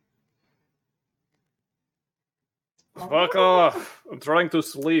make. Fuck off! I'm trying to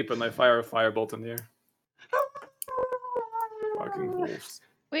sleep, and I fire a firebolt in the air. Fucking wolves.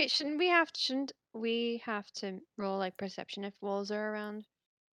 Wait, shouldn't we have to roll like perception if wolves are around?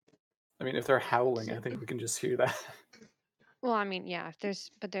 I mean, if they're howling, I think we can just hear that. Well, I mean, yeah, if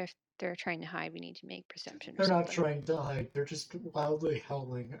but they're trying to hide, we need to make perception. Or They're not something. trying to hide, they're just loudly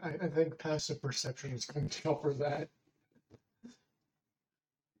howling. I think passive perception is going to cover that.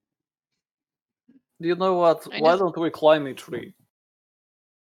 You know what? I Why just- don't we climb a tree?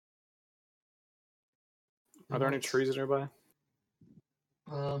 Are there any What? trees nearby?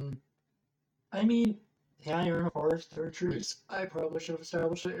 I mean, yeah, you're in a forest, there are trees. I probably should have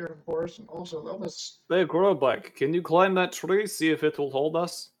established that you're in a forest, and also that was... Hey, Grobike, can you climb that tree? See if it will hold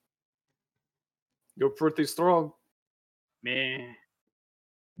us? You're pretty strong. Meh.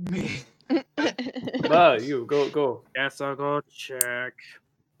 me. Ah, you, go. Guess I'll go check.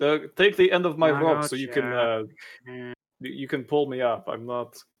 Take the end of my I'll rope go so you check. you can pull me up. I'm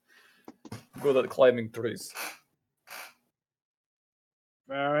not good at climbing trees.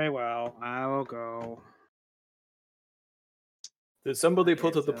 Very well, I will go. Did somebody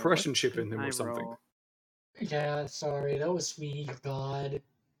put a Okay, so depression what chip in can him I or something? roll? Yeah, sorry, that was me, God.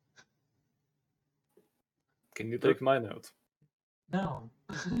 Can you take my note? No.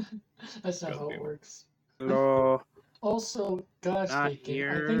 That's not God how it damn it. works. Hello. Also, God Not speaking, I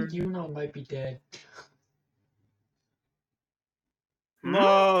here. think Yunon might be dead. Hmm?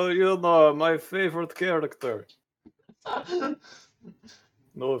 No, you know, my favorite character.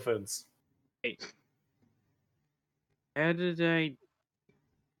 No offense. How did I?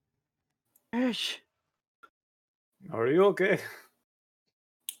 Gosh. Are you okay?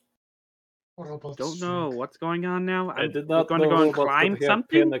 What about Don't know Stroke? what's going on now. I I'm did not going know to go and robots climb could have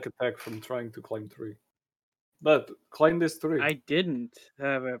something. panic attack from trying to climb tree. But climb this tree. I didn't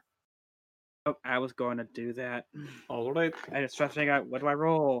have a. Oh, I was going to do that. All right. I just trying to figure out what do I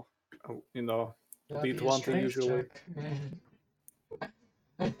roll. Oh, you know, That'd beat be a one thing strength usually. check,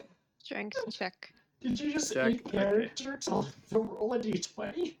 man. Strength check. Did you just Check, eat okay. characters on the roll a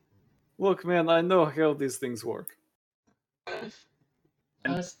d20? Look, man, I know how these things work.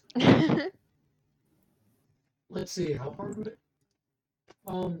 Let's see, how hard would it...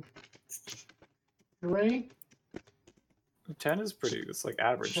 Rank 10 is pretty. It's like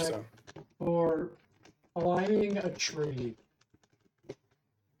average. Check. So for climbing a tree. I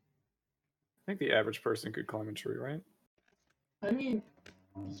think the average person could climb a tree, right? I mean,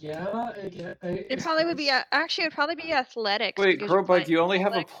 yeah, It probably would be actually it'd probably be athletics. Wait, because you're Grobike, you only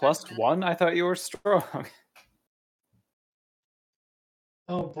have a athletics, +1? I thought you were strong.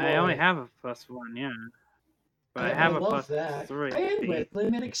 Oh boy. I only have a +1, yeah. But I have a love that. +3. Bandwidth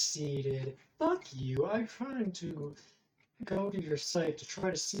limit exceeded. Fuck you. I'm trying to go to your site to try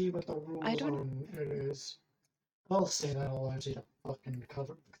to see what the rules don't- on it is. I'll say that allows you to fucking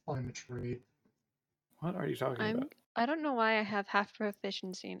climb a tree. What are you talking about? I don't know why I have half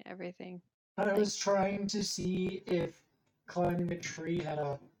proficiency in everything. I was trying to see if climbing a tree had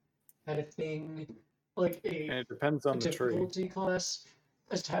a thing like And a it depends on the tree. difficulty class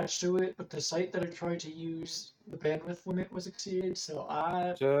attached to it, but the site that I tried to use, the bandwidth limit was exceeded, so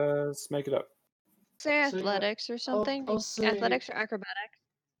I Just make it up. Say So, yeah, athletics or something. I'll say Athletics or acrobatics.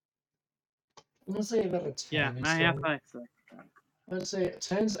 I'm gonna say about a 10. Yeah, It's I have still- like. Let's say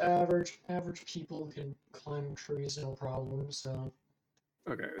 10's average. Average people can climb trees no problem. So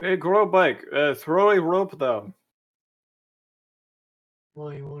Okay. Hey, grow bike, throw a rope down.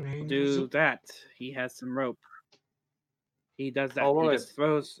 why you want to hang Do that. He has some rope. He does that. He Alright. just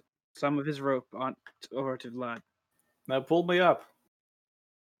throws some of his rope on over to Vlad. Now pull me up.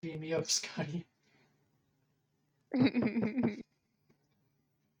 Beat me up, Scotty.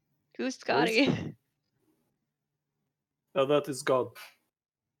 Who's Scotty? Oh, that is God.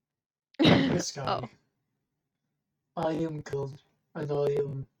 Yes, Oh, Scotty. I am good, and I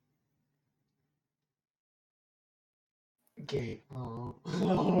am gay. Oh.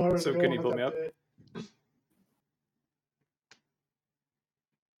 So can you pull me up?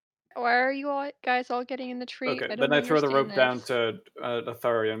 why are you all guys all getting in the tree? Okay, I then don't I throw the rope down understand to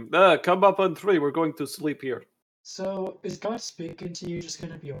Atharian. Come up on 3, we're going to sleep here. So, is God speaking to you just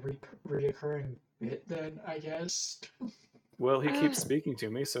gonna be a reoccurring bit then, I guess? Well, he keeps speaking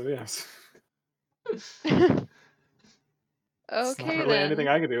to me, so yes. this. It's not Okay really then. anything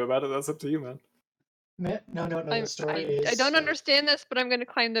I can do about it, that's up to you, man. No, the story is... I don't understand this, but I'm gonna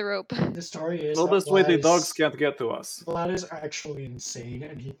climb the rope. The story is Well, that this way the Vlad dogs is- can't get to us. Vlad is actually insane,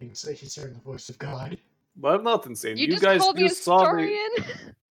 and he thinks that he's hearing the voice of God. But I'm not insane. You just guys called me a just saw me.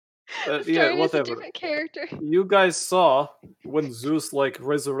 historian. Yeah, Historian is a whatever. different character. You guys saw when Zeus like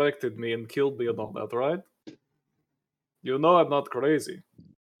resurrected me and killed me and all that, right? You know I'm not crazy.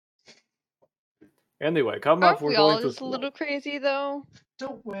 Anyway, come Aren't up. We're we all going to. just a little crazy though?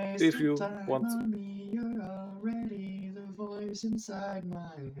 Don't waste If your you time want to. on me, you're already the voice inside my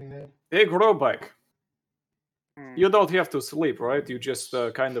head. Hey, Growbike. Hmm. You don't have to sleep, right? You just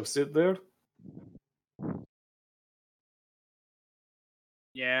kind of sit there.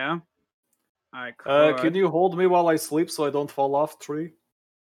 Yeah. I could. Can you hold me while I sleep so I don't fall off tree?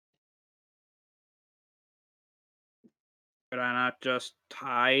 Could I not just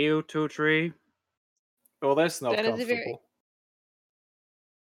tie you to a tree? Oh, that's not That is a comfortable. very-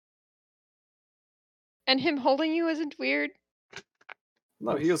 And him holding you isn't weird.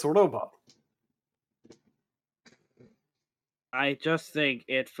 No, he is a robot. I just think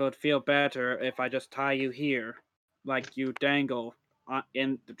it would feel better if I just tie you here, like you dangle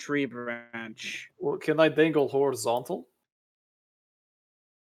in the tree branch. Well, can I dangle horizontal?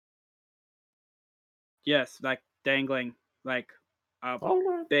 Yes, like dangling, like a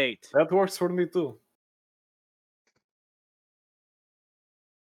Alright. bait. That works for me too.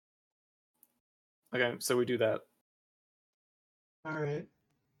 Okay, so we do that. Alright.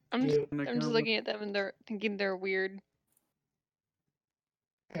 I'm just, You, I'm just looking at them and they're thinking they're weird.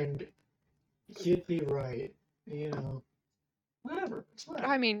 and you'd be right. You know. Whatever. It's I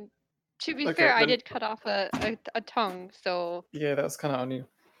whatever. mean, to be Okay, fair, I then- did cut off a tongue, so Yeah, that's kind of on you.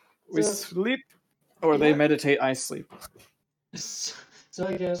 We So- sleep, or they Yeah. meditate. I sleep. So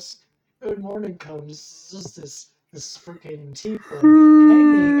I guess when morning comes, just this freaking tiefling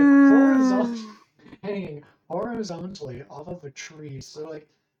hanging horizontally off of a tree. So like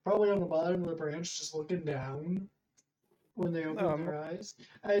probably on the bottom of the branch, just looking down when they open their eyes.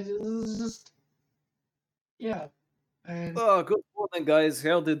 It's just yeah, and Oh, good morning, guys.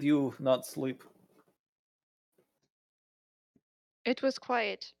 How did you not sleep? it was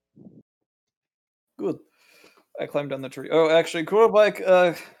quiet. Good. I climbed down the tree. Oh, actually,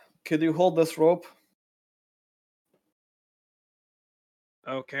 Kurbike, can you hold this rope?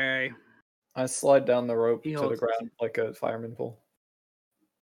 Okay. I slide down the rope He to the holds ground like a fireman pole.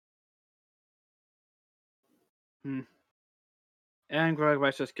 And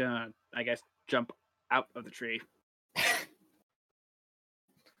Grogby's just gonna, I guess, jump out of the tree.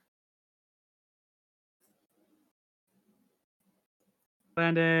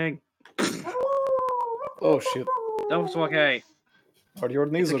 Landing. Oh shit! That was okay. Are your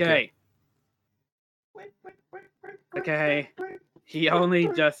knees It's okay. Okay. He only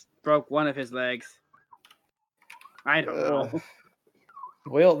just broke one of his legs. I don't know.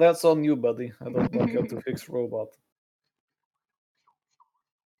 Well, that's on you, buddy. I don't know how to fix robot.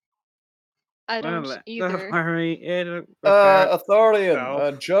 I don't Well, either. Don't worry, it'll repair Atharian,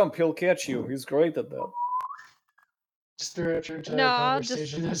 itself. jump. He'll catch you. He's great at that. just throughout your entire No, I'll just-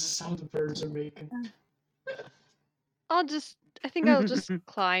 conversation, that's the sound the birds are making. I think I'll just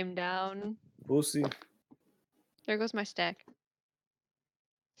climb down. Pussy. There goes my stack.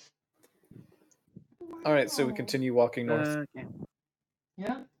 All right, so we continue walking north. Okay.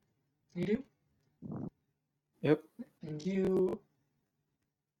 Yeah, you do. Yep. And you.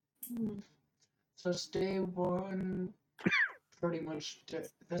 So day one, pretty much.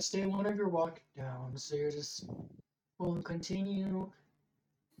 That's day one of your walk down. So you're just. Will continue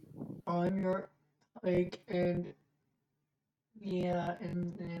on your Like, and yeah,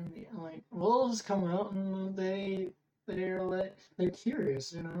 and like wolves come out and they're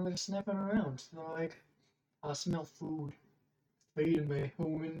curious, you know, they're sniffing around. They're like, I smell food. Feed me,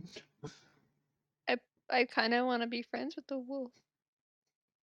 human. I kind of want to be friends with the wolf.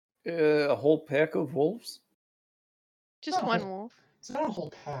 A whole pack of wolves? Just Oh. one wolf. It's not a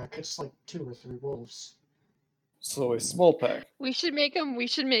whole pack. It's like 2 or 3 wolves. So a small pack. We should make them. We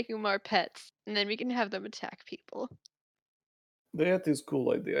should make them our pets, and then we can have them attack people. That is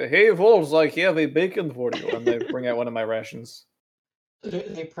cool idea. Hey wolves, I have a bacon for you, and they bring out one of my rations.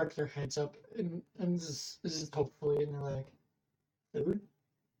 They perk their heads up, and this is hopefully, and they're like, food?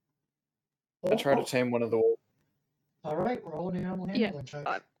 I try to tame one of the wolves. Alright, roll an animal Yeah, handling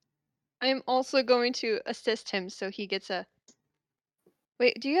check. I'm also going to assist him, so he gets a.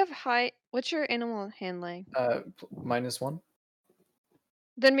 Wait, do you have high? What's your animal handling? -1.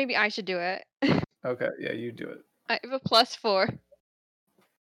 Then maybe I should do it. Okay, yeah, you do it. I have a +4.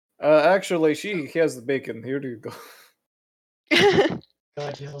 Actually, she has the bacon. Here you go.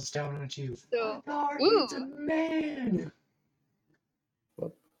 God yells down at you. So, God, it's a ooh, man!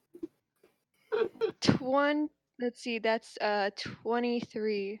 What? Let's see, that's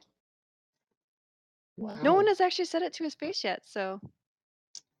 23. Wow. No one has actually set it to his face yet, so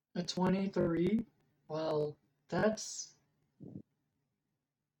A 23? Well, that's...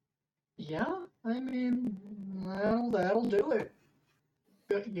 Yeah, I mean, that'll do it.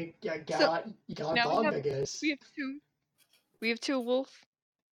 You got a now dog, I guess. we have two wolf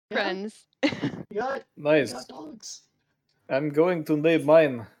Yeah, friends. you got Nice. dogs. I'm going to name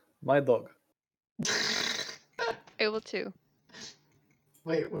mine my dog. I will too.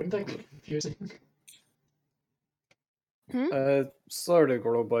 Wait, wouldn't that get confusing? Sorry,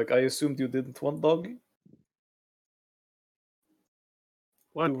 Grobike. I assumed you didn't want dog.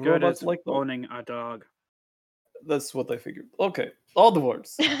 What Do good robots is like dogs? owning a dog? That's what I figured. Okay, all the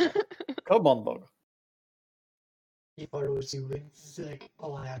words. Come on, dog. He follows you and it's like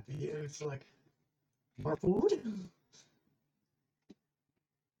all happy. It's like, more food?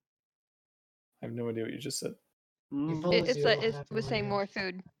 I have no idea what you just said. Hmm. follows It's you all it happy was saying when more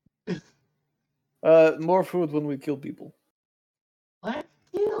food. More food when we kill people. What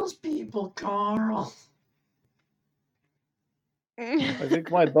kills people, Carl? I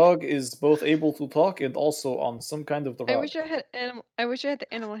think my dog is both able to talk and also on some kind of drug. I wish I had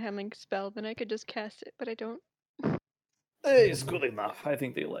the animal handling spell, then I could just cast it, but I don't. It's good enough. I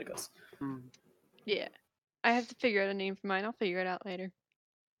think they like us. Yeah. I have to figure out a name for mine. I'll figure it out later.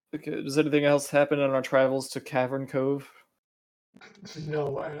 Okay, does anything else happen in our travels to Cavern Cove?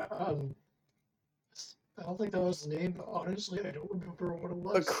 No, I don't think that was the name, but honestly, I don't remember what it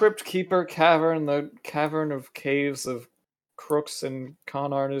was. The Crypt Keeper Cavern, the cavern of caves of crooks and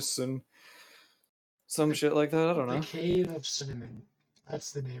con artists and some shit like that. I don't know. The Cave of Cinnamon.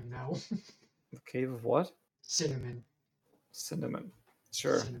 That's the name now. The Cave of what? Cinnamon. Cinnamon.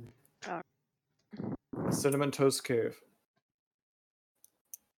 Sure. Cinnamon. Cinnamon Toast Cave.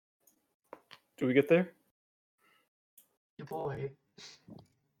 Do we get there? Yeah, boy.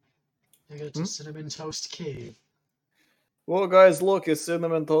 I got to Cinnamon Toast Cave. Well, guys, look, it's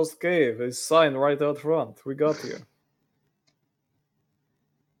Cinnamon Toast Cave. It's signed right out front. We got here.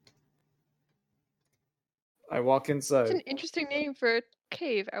 I walk inside. It's an interesting name for a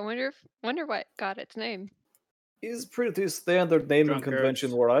cave. I wonder what got its name. It's pretty standard naming Drunkards.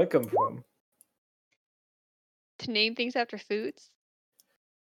 convention where I come from. To name things after foods?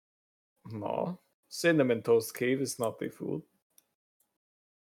 No. Cinnamon Toast Cave is not a food.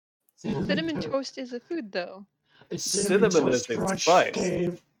 Cinnamon toast is a food, though. It's Cinnamon Toast is a Crunch spice.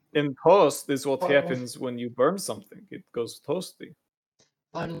 Cave. In toast is what Wow. happens when you burn something. It goes toasty.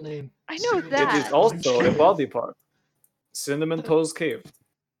 Final name. I know Cinnamon that. It is Toast also a Crunch body part. Cinnamon Toast Cave.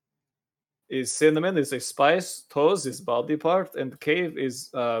 Is cinnamon is a spice, toast is body part, and cave is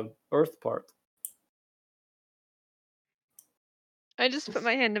earth part. I just put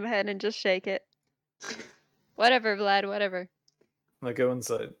my hand in my head and just shake it. Whatever, Vlad, whatever. I go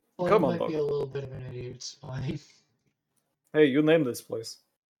inside. Well, Come I on, might dog. be a little bit of an idiot. It's fine. Hey, you name this place.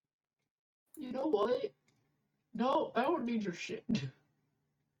 You know what? No, I don't need your shit.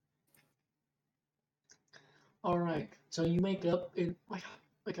 Alright, so you wake up in...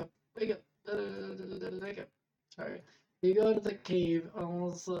 Wake up. Sorry. You go to the cave,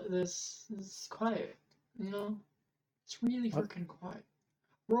 almost this is quiet, you know? It's really What? freaking quiet.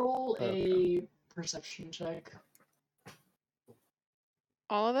 Roll a perception check,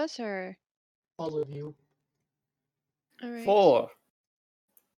 All of us, or all of you. all right? 4.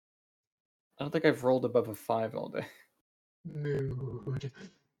 I don't think I've rolled above a 5 all day. Mood.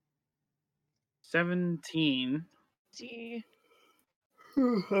 17. See. I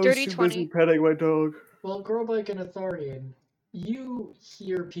was Dirty too 20. busy petting my dog. Well, Grobike and Atharian, you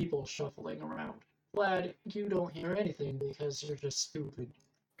hear people shuffling around. Vlad, you don't hear anything because you're just stupid.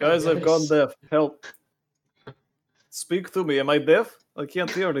 Guys, I've gone Yes. deaf. Help. Speak to me. Am I deaf? I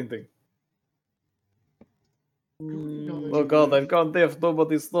can't hear anything. Oh god, I've gone deaf.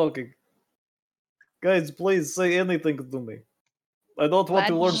 Nobody's talking. Guys, please say anything to me. I don't want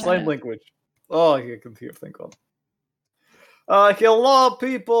to Vlad, learn shut sign up. language. Oh, I can hear, thank god. Hello,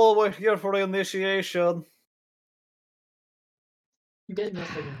 people. We're here for initiation. You get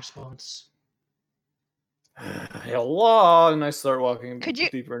nothing in response. Hello, and I start walking Could you-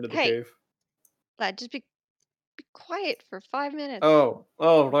 deeper into the hey. cave. Vlad, just be quiet for 5 minutes. Oh,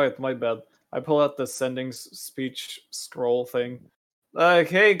 right, my bad. I pull out the sending speech scroll thing.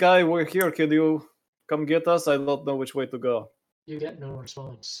 Hey guy, we're here. Can you come get us? I don't know which way to go. You get no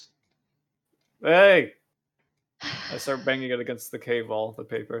response. Hey! I start banging it against the cave wall, the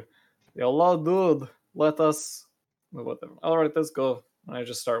paper. Hello, dude. Let us. Whatever. Alright, let's go. And I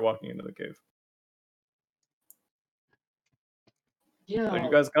just start walking into the cave. Yeah, Are you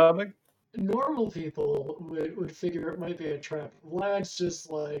guys coming? normal people would figure it might be a trap. Vlad's just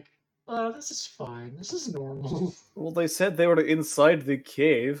like, this is fine. This is normal. Well, they said they were inside the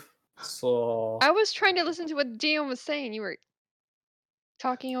cave, so. I was trying to listen to what Dion was saying. You were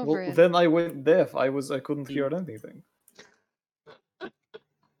talking over Well, him. then I went deaf. I couldn't hear anything.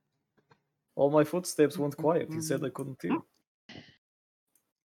 All my footsteps went quiet. He said I couldn't hear.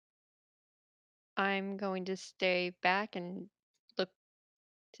 I'm going to stay back and look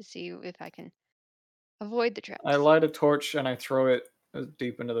to see if I can avoid the traps. I light a torch and I throw it as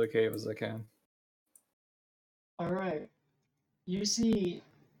deep into the cave as I can. Alright. You see,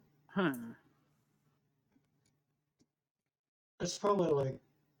 Huh. it's probably like,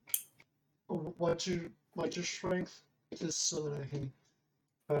 what's your strength? Just so that I can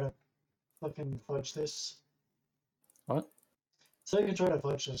try to fucking fudge this. What? So I can try to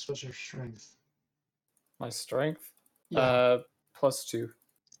fudge this. What's your strength? My strength? Yeah. +2.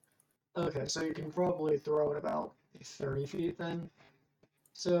 Okay, so you can probably throw it about 30 feet then.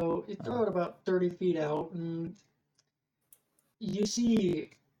 So you throw it about 30 feet out, and you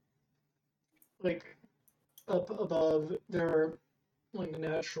see, like, up above, there are, like,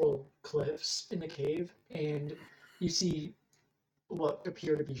 natural cliffs in the cave, and you see what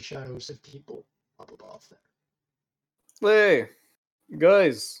appear to be shadows of people up above there. Hey!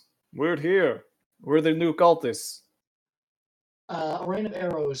 Guys! We're here! We're the new cultists. A rain of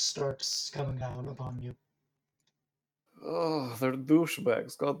arrows starts coming down upon you. Oh, they're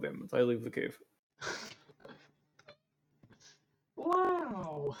douchebags. God damn it. I leave the cave.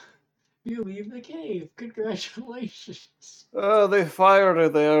 Wow! You leave the cave. Congratulations. They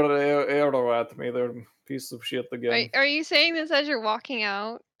fired their arrow at me. They're a piece of shit again. Are you saying this as you're walking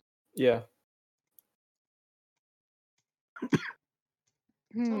out? Yeah.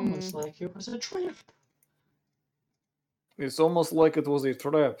 It's almost like it was a trap. It's almost like it was a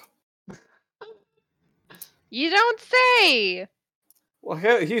trap. You don't say! Well,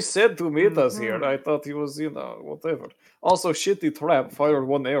 he said to meet us here. I thought he was, whatever. Also, shitty trap. Fired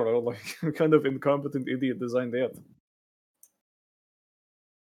one arrow. Like, kind of incompetent idiot designed that.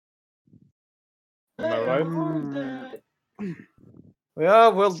 Am I Hey, right? heard that. Yeah,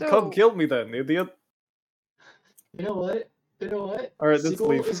 well, So- come kill me then, idiot. You know what? Alright, let's Seagull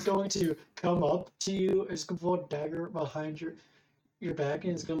leave. is going to come up to you, is going to pull a dagger behind your back,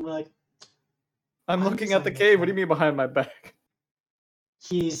 and is going to be like, I'm I'm looking at the designing cave. What do that. you mean behind my back?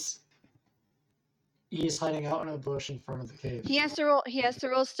 he's hiding out in a bush in front of the cave. He has to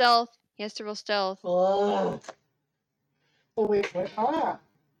roll stealth. He has to roll stealth. Oh wait, I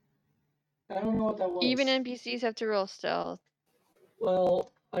don't know what that was. Even NPCs have to roll stealth.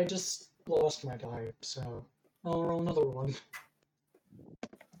 Well, I just lost my die, so I'll roll another one.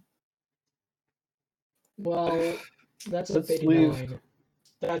 Well, that's a Let's big leave. 9.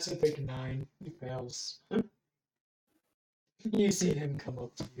 That's a big 9. He fails. You see him come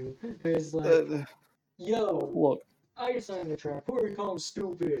up to you. He's like, yo, Look, I designed the trap. Who are you calling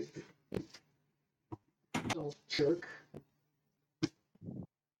stupid? Little jerk.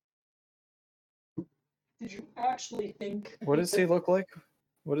 Did you actually think? what does he look like?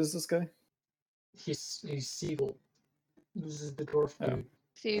 What is this guy? He's Seagull. This is the dwarf Oh. dude.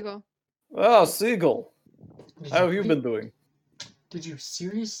 Seagull. Oh, Seagull. Did How have you re- been doing? Did you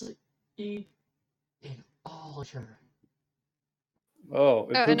seriously eat in all your? Oh,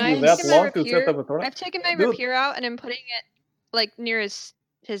 it Oh, took and you I've that taken my long to rapier. set up a trap? I've taken my Dude. rapier out and I'm putting it like near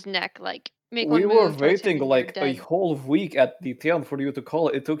his neck, like make We one were move towards him waiting and you're like a dead. whole week at the town for you to call.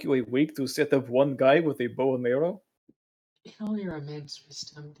 It took you a week to set up one guy with a bow and arrow. In all your immense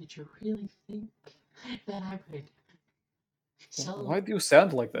wisdom, did you really think that I would sell Why do you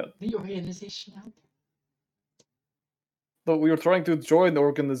sound like that? the organization out? But we were trying to join the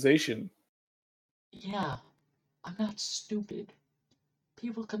organization. Yeah, I'm not stupid.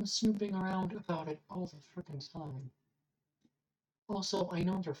 People come snooping around about it all the frickin' time. Also, I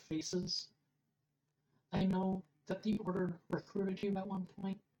know their faces. I know that the Order recruited you at one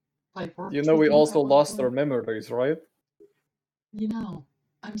point. I worked You know, with we you also at one lost our point. memories, right? You know,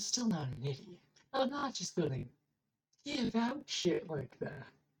 I'm still not an idiot. I'm not just gonna give out shit like that.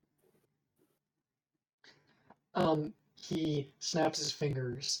 He snaps his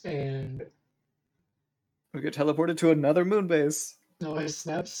fingers and We get teleported to another moon base. no, he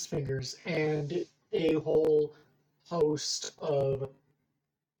snaps his fingers and a whole host of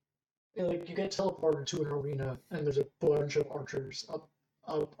like you get teleported to an arena and there's a bunch of archers up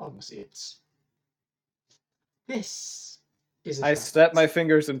on the seats. This is a I trap. snap my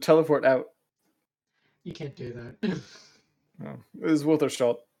fingers and teleport out. You can't do that. Oh, it was worth a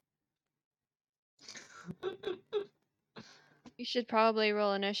shot. You should probably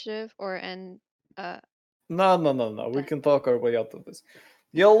roll initiative or end. No. We can talk our way out of this.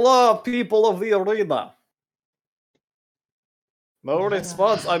 Yalla, people of the arena. No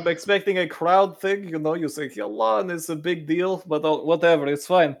response. I'm expecting a crowd thing. You know, you say yalla and it's a big deal, but whatever, it's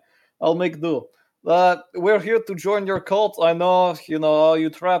fine. I'll make do. We're here to join your cult. I know, you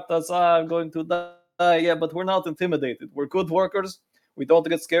trapped us. I'm going to die. Yeah, but we're not intimidated. We're good workers. We don't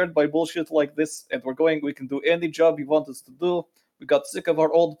get scared by bullshit like this, and we can do any job you want us to do. We got sick of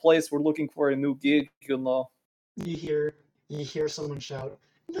our old place. We're looking for a new gig, You hear someone shout,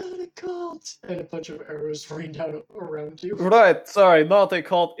 "Not a cult!" and a bunch of arrows rain down around you. Right, sorry, not a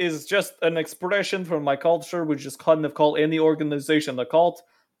cult is just an expression from my culture. We just kind of call any organization a cult.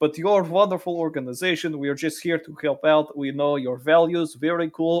 But your wonderful organization, we are just here to help out. We know your values,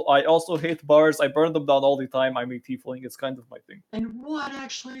 very cool. I also hate bars. I burn them down all the time. I'm a tiefling. It's kind of my thing. And what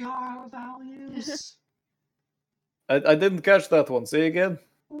actually are our values? I didn't catch that one. Say again.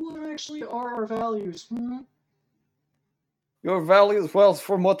 What actually are our values? Your values, well,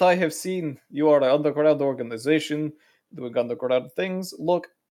 from what I have seen, you are an underground organization doing underground things. Look,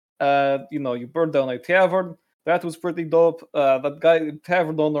 you burned down a tavern. That was pretty dope. That guy,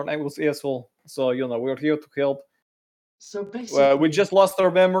 tavern owner, name was asshole. So, we're here to help. So basically, we just lost our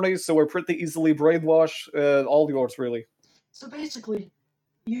memories, so we're pretty easily brainwashed. All yours, really. So basically,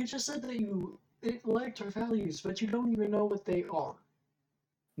 you just said that you liked our values, but you don't even know what they are.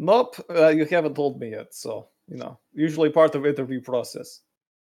 Nope, you haven't told me yet. So, usually part of interview process.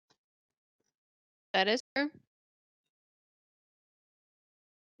 That is true.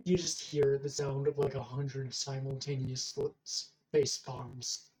 You just hear the sound of like 100 simultaneous face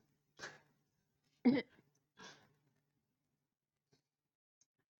bombs.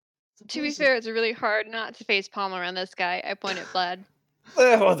 To be fair, it's really hard not to face palm around this guy. I point at Vlad.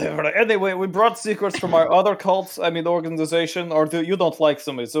 Whatever. Anyway, we brought secrets from our other cults, organization, or you don't like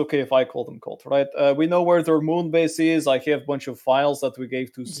them, it's okay if I call them cult, right? We know where their moon base is. I have a bunch of files that we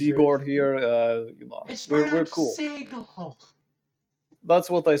gave to Sigurd here. It's we're cool. Seagull.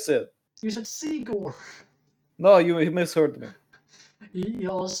 That's what I said. You said Sigurd. No, you misheard me. You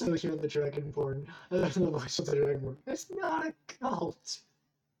also hear the Dragonborn, the voice of the Dragonborn. It's not a cult.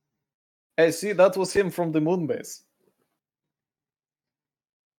 Hey, see, that was him from the moon base.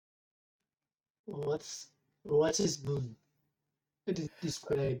 What's his moon?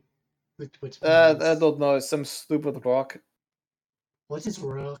 Describe which I don't know, some stupid rock. What's his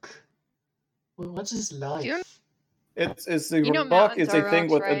rock? What's his life? It's the You know rock is mountains a are thing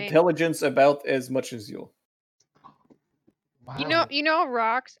rocks, with right? intelligence about as much as you. Wow. You know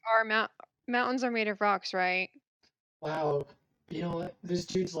rocks are mountains are made of rocks, right? Wow. You know what? This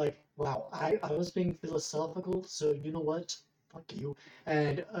dude's like, wow, I was being philosophical, so you know what? Fuck you.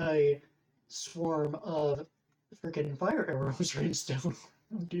 And a swarm of freaking fire arrows rains down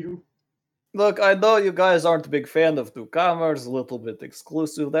on you. Look, I know you guys aren't a big fan of newcomers, a little bit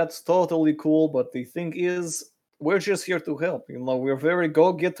exclusive. That's totally cool, but the thing is, we're just here to help. We're very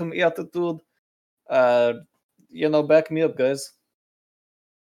go-get-em attitude. Back me up, guys.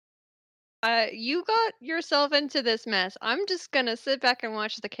 You got yourself into this mess. I'm just gonna sit back and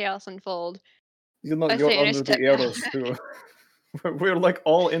watch the chaos unfold. You're I say, and I under the step arrows back. too. We're like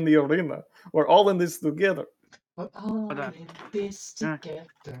all in the arena. We're all in this together. We're all Hold on. in this together.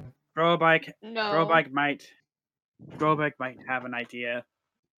 Grobike No. might have an idea.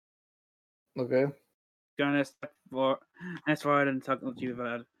 Okay. Gonna step forward and talk to you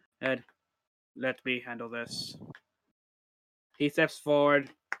about Ed. Let me handle this. He steps forward.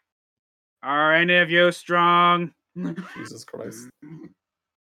 Are any of you strong? Jesus Christ.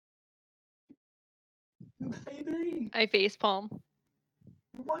 Baby, I facepalm.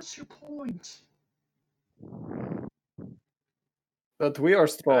 what's your point? But we are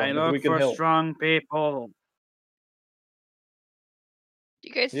strong I and look we can for help. strong people. Do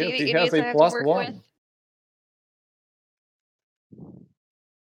you guys see Yes, the he has idiots I a have to plus work one.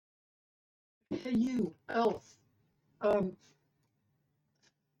 with? Hey, you, elf.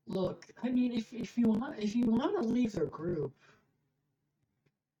 Look. I mean, if you want to leave their group,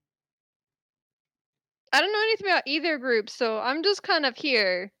 I don't know anything about either group, so I'm just kind of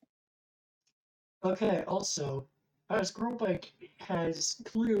here. okay. Also, as Grobike has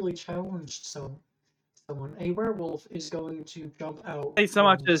clearly challenged someone, a werewolf is going to jump out. Say so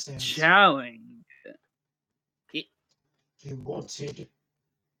much from the as stands. challenge. You wanted.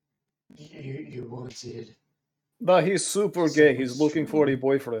 You wanted. Nah, he's super gay. He's looking for a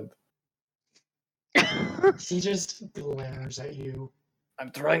boyfriend. He just glares at you.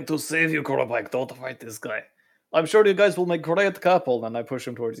 I'm trying to save you, Korobike. Don't fight this guy. I'm sure you guys will make great couple. And I push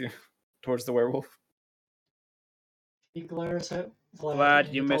him towards you, towards the werewolf. He glares at Vlad. Glad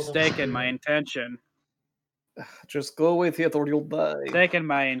and you with all the mistaken fear. my intention. Just go with it or you'll die. Mistaken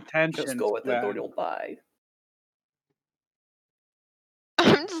my intentions. Just go with it or Glad. you'll die.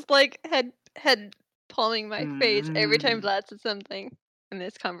 I'm just like head palming my face every time Mm. Vlad says something in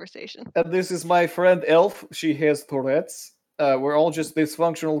this conversation. And this is my friend Elf. She has Tourette's. We're all just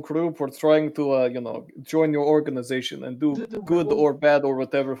dysfunctional group. We're trying to, join your organization and do The good werewolf- or bad or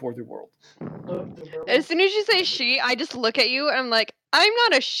whatever for the world. The werewolf- As soon as you say she, I just look at you and I'm like, I'm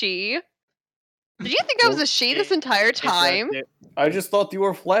not a she. Did you think I was Well, a she this entire time? Exactly. I just thought you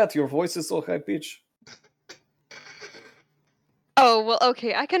were flat. Your voice is so high pitched. Oh, well,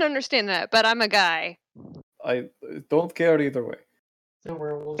 okay, I can understand that, but I'm a guy. I don't care either way. The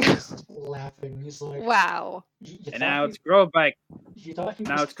werewolf is laughing. He's like, Wow. "You And thought now he- it's Grobike. you thought he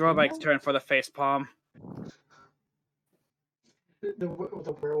Now was it's Grobike's female?" turn for the facepalm. The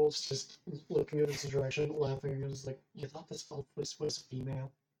werewolf's just looking in his direction, laughing, and is like, "You thought this elf was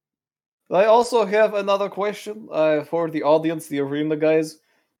female?" I also have another question for the audience, the arena guys.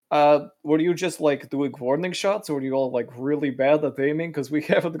 Were you just like doing warning shots, or were you all like really bad at aiming? Because we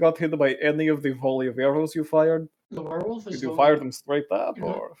haven't got hit by any of the volley of arrows you fired. The werewolf is Did you going fire to- them straight up, you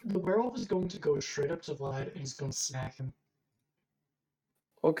know, or the werewolf is going to go straight up to Vlad and he's going to smack him.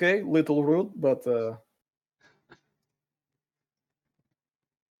 okay, little rude, but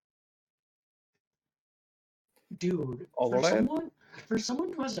Dude, All for right.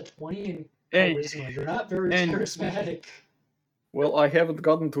 someone who has a 20 in And- charisma, you're not very and- charismatic. well, I haven't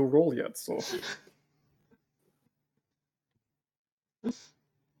gotten to roll yet, so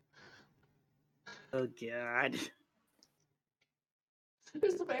Oh god.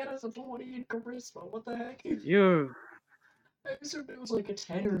 This man has a 20 in charisma. What the heck? You I assumed it was like a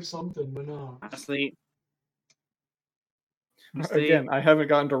 10 or something, but no. honestly. again, I haven't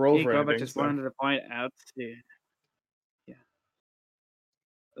gotten to roll Hey, for Grobike anything. just So. wanted to point out to yeah.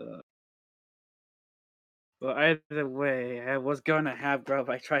 Well, either way, I was gonna have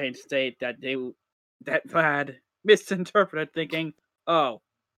Grobike try and state that that Vlad misinterpreted, thinking, "Oh,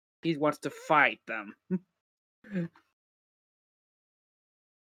 he wants to fight them."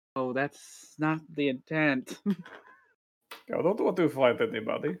 Oh, that's not the intent. I don't want to fight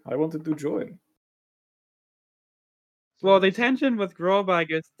anybody. I wanted to join. Well, the tension with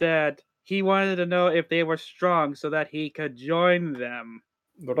Grobike is that he wanted to know if they were strong so that he could join them.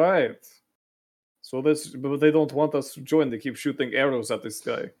 Right. So but they don't want us to join. They keep shooting arrows at this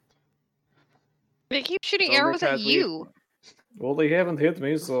guy. They keep shooting So arrows at because we- you. Well, they haven't hit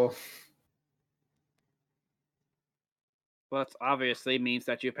me, so Well, that obviously means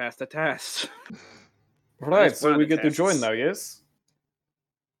that you passed the test. right. least one So of we the get to join tests. now, yes?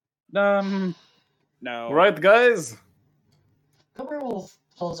 No. Right, guys. The werewolf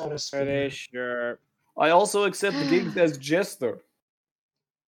pulls out a spear. Pretty sure. I also accept the gigs as jester.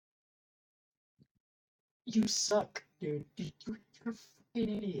 You suck, dude. You're a fucking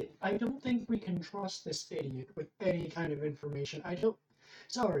idiot. I don't think we can trust this idiot with any kind of information.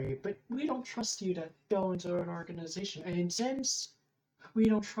 Sorry, but we don't trust you to go into an organization. And since we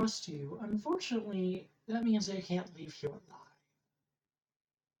don't trust you, unfortunately, that means they can't leave you alive.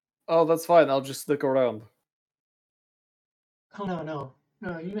 Oh, that's fine. I'll just stick around. Oh,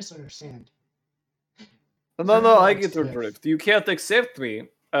 no, you misunderstand. No, I get Yes. your drift. You can't accept me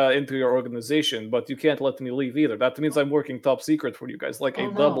into your organization, but you can't let me leave either. That means I'm working top secret for you guys, like Oh,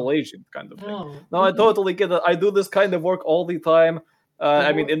 a no. double agent kind of thing. No. No, I totally get it. I do this kind of work all the time.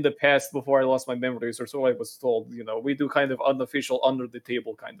 I mean, in the past, before I lost my memories, or so I was told, we do kind of unofficial, under the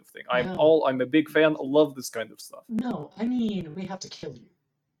table kind of thing. I'm a big fan. I love this kind of stuff. No, I mean, we have to kill you.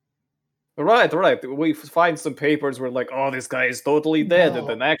 Right. We find some papers where like, oh, this guy is totally dead, and No.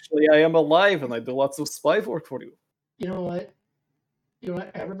 then actually I am alive, and I do lots of spy work for you. You know what?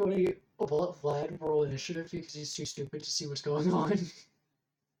 Everybody will let Vlad roll initiative because he's too stupid to see what's going on.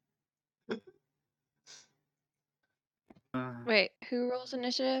 Wait, who rolls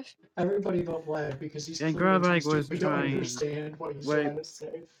initiative? Everybody but Vlad because he's And clearly Grabag too was stupid to trying- understand what he's Wait. trying to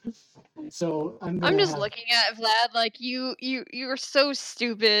say. So I'm I'm just have, looking at Vlad like you're so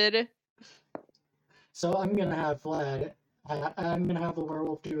stupid. So I'm gonna have Vlad. I'm gonna have the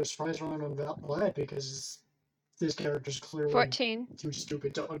werewolf do a surprise round on Vlad because this character's clearly 14. too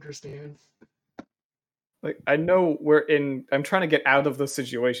stupid to understand. Like, I know I'm trying to get out of the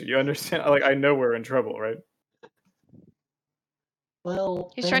situation. You understand? Like, I know we're in trouble, right?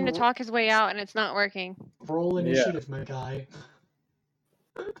 Well, He's then trying to talk his way out and it's not working. Roll initiative, my guy.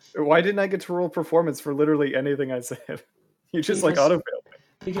 Why didn't I get to roll performance for literally anything I said? You just like Because- autofailed me.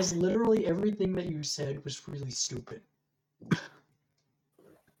 Because literally everything that you said was really stupid.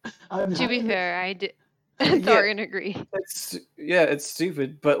 To be fair, I did. Yeah. Thorian agree. It's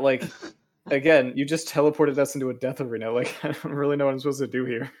stupid, but like, again, you just teleported us into a death arena. Like, I don't really know what I'm supposed to do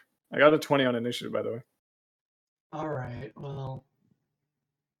here. I got a 20 on initiative, by the way. Alright, well.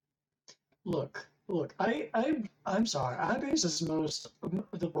 Look, I'm sorry. I base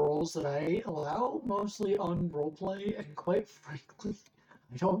the roles that I allow mostly on roleplay, and quite frankly,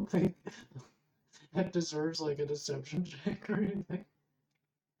 I don't think that deserves like a deception check or anything.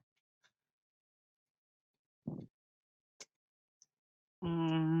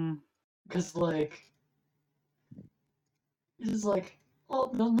 Because like, it's like, oh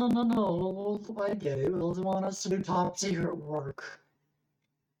no, well, I get it. Well, they want us to do top secret work.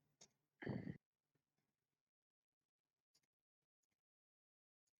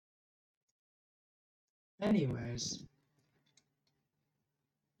 Anyways.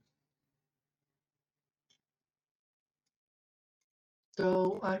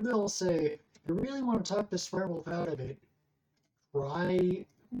 So, I will say, if you really want to talk this werewolf out of it, try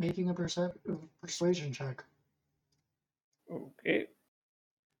making a persuasion check. Okay.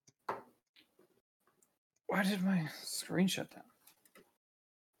 Why did my screen shut down?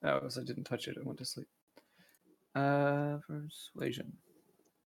 Oh, because I didn't touch it. I went to sleep. Persuasion.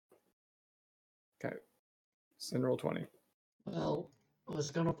 Okay. Sin roll 20. Well, I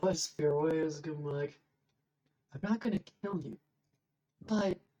was gonna play Spear away, I was gonna be like, I'm not gonna kill you.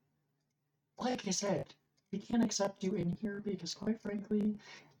 But, like I said, we can't accept you in here because, quite frankly,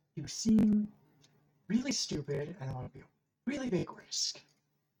 you seem really stupid and I want to be a really big risk.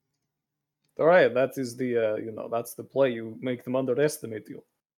 All right, that is the that's the play. You make them underestimate you.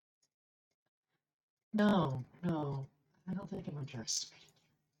 No, I don't think I'm underestimating.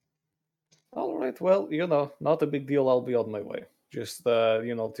 All right, well, not a big deal. I'll be on my way. Just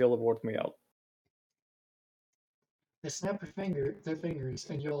teleport me out. They snap their fingers,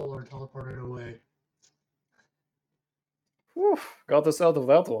 and y'all are teleported away. Whew, got us out of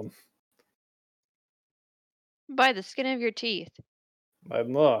that one. By the skin of your teeth. I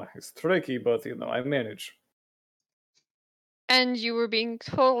know it's tricky, but I manage. And you were being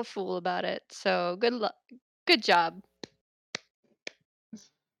total fool about it. So good luck. Good job.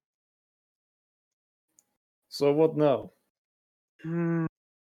 So what now?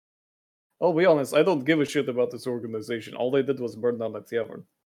 I'll be honest, I don't give a shit about this organization. All they did was burn down the tavern.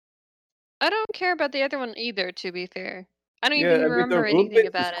 I don't care about the other one either, to be fair. I don't Yeah, even I mean, remember their anything roommate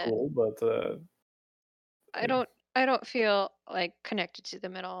about is it. cool, but I don't feel like connected to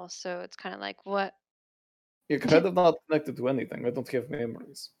them at all. So it's kind of like, what? you're kind of not connected to anything. I don't have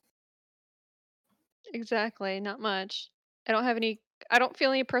memories. Exactly, not much. I don't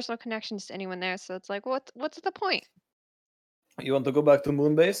feel any personal connections to anyone there, so it's like, what's the point? You want to go back to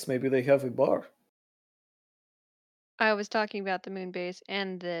Moonbase? Maybe they have a bar. I was talking about the moon base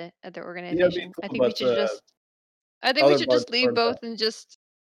and the other Yeah, organization. me I too, think we but should just I think we other should bars just leave burned down. both and just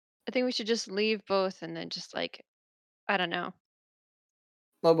I think we should just leave both and then just like I don't know.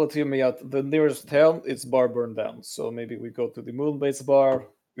 No, but hear me out. The nearest town, it's bar burned down. So maybe we go to the Moonbase bar.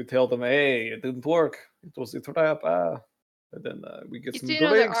 We tell them, hey, it didn't work. It was a trap. And then we get You some do know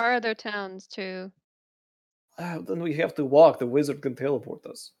there drinks. are other towns too. Then we have to walk. The wizard can teleport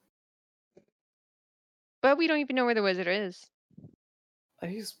us. But we don't even know where the wizard is.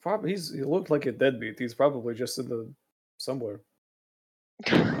 He looked like a deadbeat. He's probably just in the somewhere.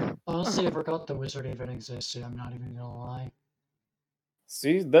 Honestly, I forgot the wizard even existed. I'm not even gonna lie.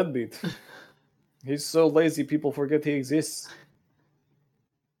 See, deadbeat. He's so lazy, people forget he exists.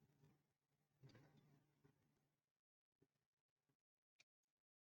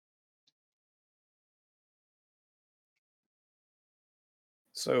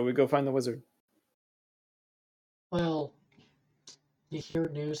 So we go find the wizard. Well, you hear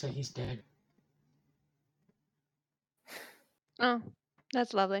news that he's dead. Oh,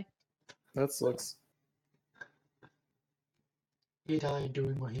 that's lovely. That sucks. He died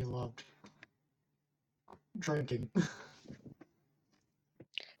doing what he loved. Drinking.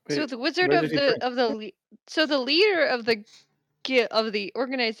 So Wait, the wizard where of did he the drink? of the le- so the leader of the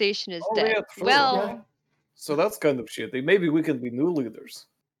organization is Oh, dead. yeah, true. Well, Yeah. So that's kind of shitty. Maybe we can be new leaders.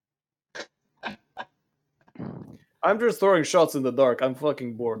 I'm just throwing shots in the dark. I'm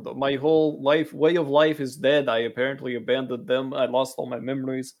fucking bored though. My whole way of life is dead. I apparently abandoned them. I lost all my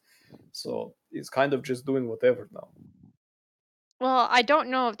memories. So it's kind of just doing whatever now. well, I don't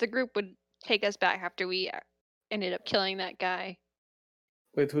know if the group would take us back after we ended up killing that guy.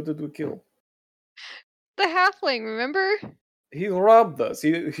 Wait, who did we kill? The halfling, remember? He robbed us.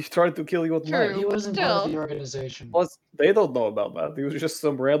 He tried to kill you at night. True. He but wasn't part of still. the organization. Plus, they don't know about that. He was just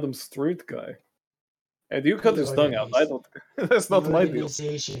some random street guy. And you cut The his tongue out. I don't. That's not the my deal.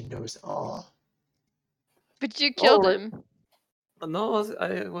 organization knows all. But you killed Alright. him. No,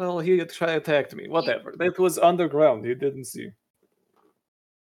 well, he attacked me. Whatever. That was underground. He didn't see.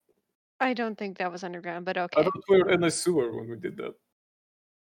 I don't think that was underground, but I okay. thought we were in a sewer when we did that.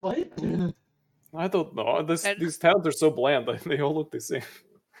 What? I don't know. I- These towns are so bland. They all look the same.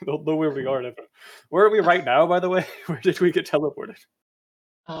 I don't know where we are. Ever. Where are we right now, by the way? Where did we get teleported?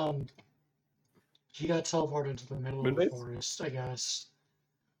 He got teleported to the middle of the Moonbase? forest, I guess.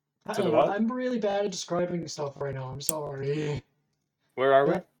 I To the don't know, what? I'm really bad at describing stuff right now, I'm sorry. Where are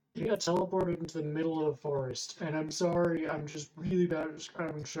we? He got teleported into the middle of the forest, and I'm sorry, I'm just really bad at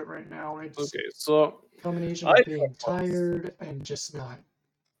describing shit right now. It's Okay, so a combination I of being thought- tired and just not.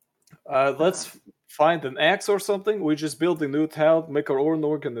 let's find an axe or something. We just build a new town, make our own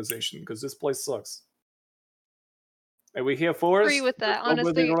organization, because this place sucks. And we have forest. Agree with that. there's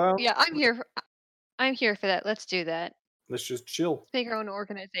nobody Honestly, around. yeah, I'm here for that. Let's do that. Let's just chill. Make our own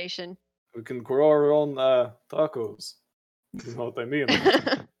organization. We can grow our own tacos. You know what I mean?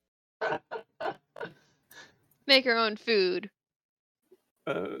 Make our own food.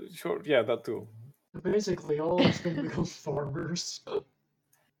 Sure, yeah, that too. Basically, all of us can become farmers.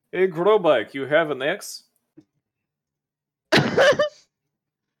 Hey, Grobike, you have an axe?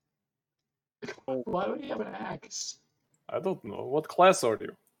 Why would he have an axe? I don't know. What class are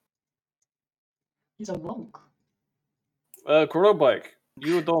you? He's a monk. Grobike,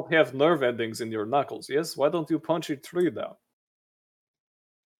 you don't have nerve endings in your knuckles, yes? Why don't you punch a tree down?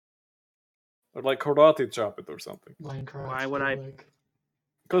 Or like karate chop it or something. Minecraft. Why would I- like,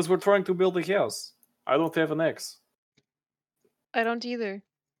 Because we're trying to build a house. I don't have an axe. I don't either.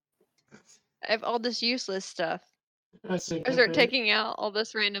 I have all this useless stuff. I say I start taking out all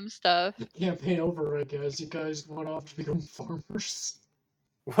this random stuff. campaign over, I guess. You guys went off to become farmers.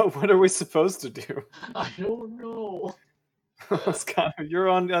 What are we supposed to do? I don't know. That's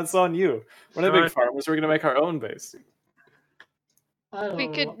on you. We're not Sure. big farmers. We're gonna make our own base. I don't We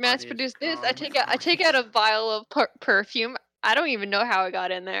know. could mass is produce this. wrong I with take out a vial of perfume. I don't even know how it got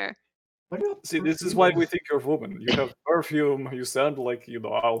in there. Why do you have See, this is why we perfume? think you're a woman. You have perfume. You sound like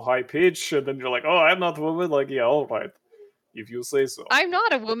all high pitch, and then you're like, "Oh, I'm not a woman." Like, yeah, all right, if you say so. I'm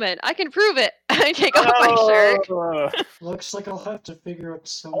not a woman. I can prove it. I take off my shirt. Looks like I'll have to figure out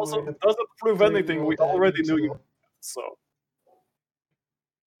some Also, way to doesn't prove bring anything. all We that already knew into you. a- So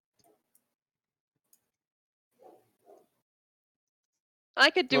I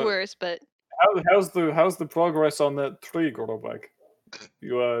could do What? worse, but how's the progress on that tree, Gorobak?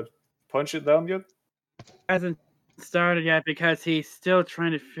 You punch it down yet? Hasn't started yet because he's still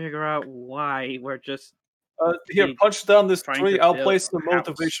trying to figure out why we're just Here, He punch down this trying tree. to I'll build play a some house.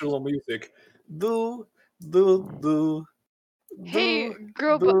 motivational music. Do. hey, do,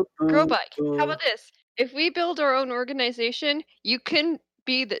 Grobike, do. how about this? If we build our own organization, you can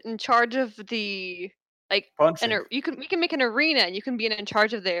be in charge of the punching? we can make an arena, and you can be in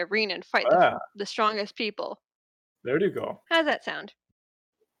charge of the arena and fight Ah, the strongest people. there you go. How does that sound?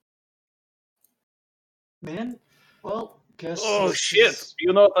 Man, well, guess Oh this shit! is-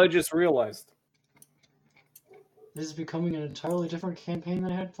 You know what I just realized? This is becoming an entirely different campaign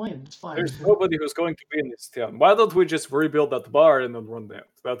than I had planned. It's fine. There's nobody who's going to be in this town. Why don't we just rebuild that bar and then run that?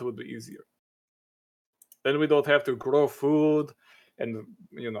 That would be easier. Then we don't have to grow food, and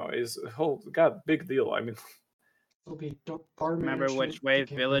is god big deal. I mean, It'll be bar remember management which way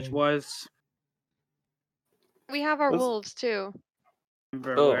campaign. village was. We have our Let's- wolves too.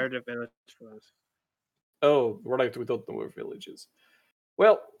 Remember Oh. where the village was. oh right, we don't know where village is.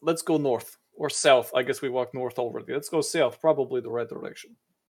 Well, let's go north or south. I guess we walked north already. Let's go south, probably the right direction.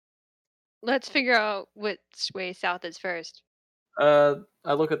 Let's figure out which way south is first.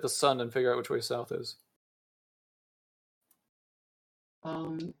 I look at the sun and figure out which way south is. You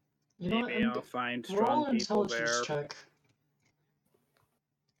know what? Maybe I'll find Roll strong an people intelligence there. check.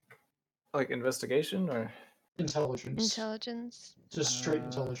 Like investigation or Intelligence. Intelligence. Just straight Uh,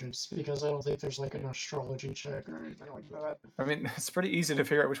 intelligence, because I don't think there's like an astrology check or anything like that. I mean, it's pretty easy to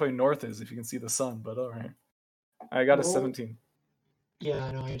figure out which way north is if you can see the sun, but alright. I got a Roll- 17.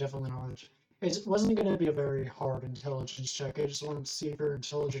 Yeah, no, you definitely not. It wasn't going to be a very hard intelligence check. I just wanted to see if you're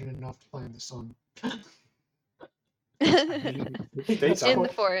intelligent enough to find the sun. In Daytime. the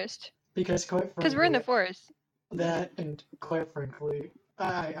forest. Because quite Because we're in the frankly, forest. that and quite frankly,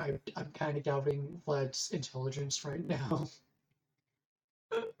 I'm kind of doubting Vlad's intelligence right now.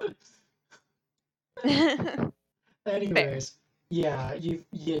 Anyways, yeah, you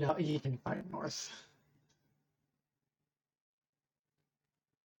know you can find north.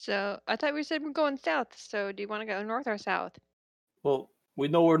 So I thought we said we're going south. So do you want to go north or south? Well, we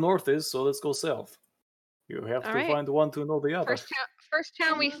know where north is, so let's go south. You have to Alright. find one to know the other. First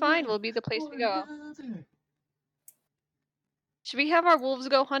town we find will be the place we go. Another. Should we have our wolves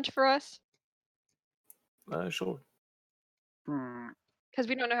go hunt for us? Sure. Because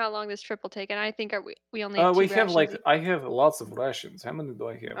we don't know how long this trip will take, and I think we only have two We have rations. I have lots of rations. How many do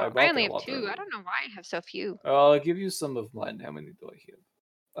I have? Oh, bought I only a have lot 2. earlier. I don't know why I have so few. I'll give you some of mine. How many do I have?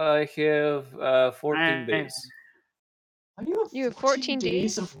 I have 14 days. Why do You have 14 days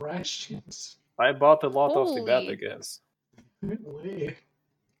days? of rations? I bought a lot off the bat, I Holy. guess. Wait.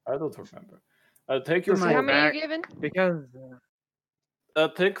 I don't remember. Take your So So my how 4 many back. are you given? Because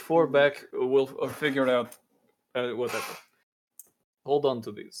Take 4 back. We'll figure it out. Whatever. Hold on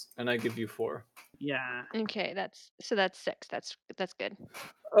to these, and I give you 4. yeah, Okay, that's 6. That's good.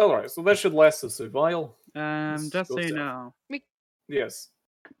 All right, so that should last us a while. Let's just go so you south. know, Yes.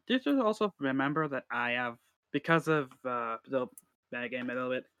 did you also remember that I have, because of the bad game a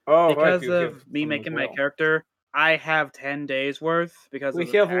little bit, Oh, right. because You of have me some as making my well. character, I have 10 days worth because We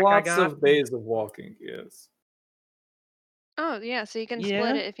of the have pack I lots got. of days of walking. Yes. Oh yeah, so you can split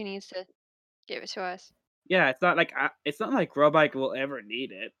Yeah. it if he needs to give it to us. Yeah, it's not like Robike will ever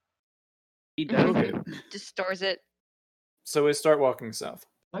need it. He does Okay. it. Just stores it. So we start walking south.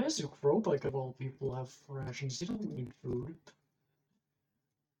 Why does Grobike of all people have rations? You don't need food.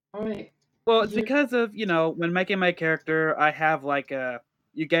 Alright. Well, it's You- because of, when making my character, I have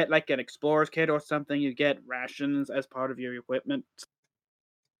you get like an explorer's kit or something, you get rations as part of your equipment.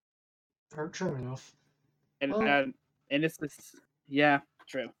 True enough. And Well- and it's this, yeah,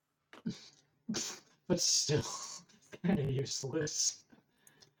 true. But still, kind of useless.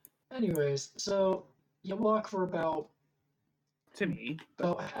 Anyways, so you walk for about To me.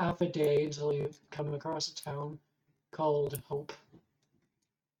 half a day until you come across a town called Hope.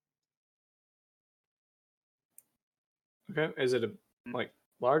 Okay. Is it a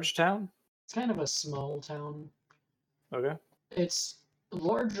large town? It's kind of a small town. Okay. It's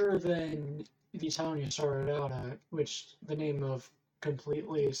larger than the town you started out at, which the name of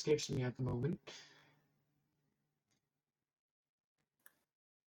completely escapes me at the moment.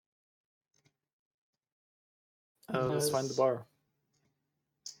 Let's find the Because bar.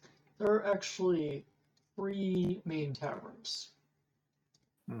 there are actually 3 main taverns.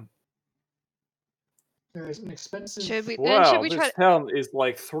 Hmm. There is an expensive. Should we Wow, try? this town is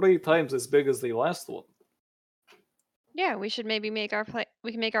like 3 times as big as the last one. Yeah, we should maybe make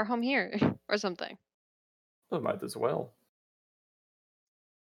we can make our home here or something. I might as well.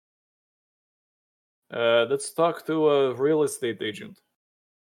 Let's talk to a real estate agent.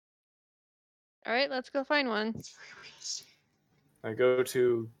 All right, let's go find one. It's very realistic. I go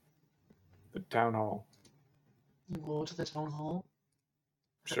to the town hall. You go to the town hall.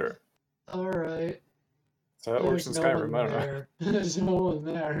 Sure. All right. So that works in Skyrim, I don't know. there. There's no one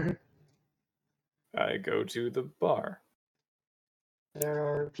there. I go to the bar. There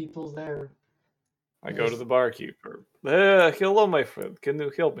are people there. I go to the barkeeper. Hello, my friend. Can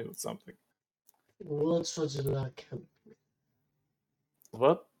you help me with something? What would you like help with?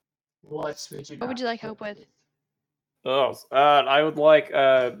 What? What would you What would you like help with? Oh, I would like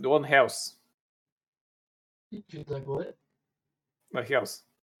 1 house. You'd like what? A house.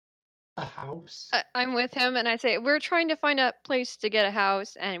 A house? I'm with him, and I say we're trying to find a place to get a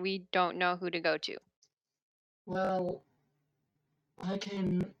house, and we don't know who to go to. Well, I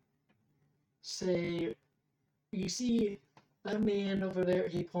can say, you see that man over there,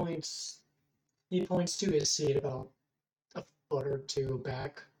 he points to his seat about a foot or 2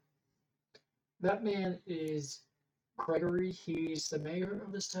 back. That man is Gregory. He's the mayor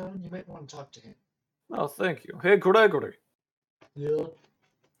of this town. You might want to talk to him. Oh, thank you. Hey, Gregory. Yeah.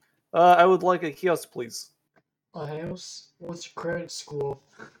 I would like a house, please. a house? What's your credit score?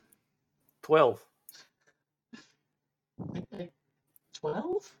 12.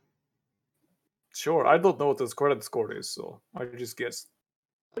 12? Sure, I don't know what his credit score is, so I just guessed.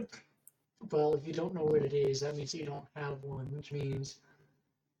 Well, if you don't know what it is, that means you don't have one, which means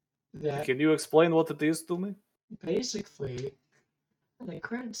that Can you explain what it is to me? basically the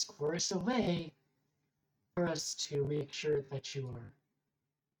credit score is a way for us to make sure that you are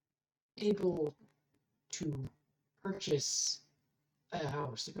able to purchase a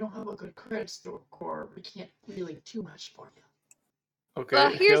house. If you don't have a good credit score, we can't really do much for you. Okay,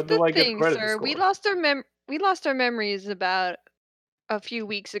 Well, here's how do the I get thing, credit sir. score? We lost our memories about a few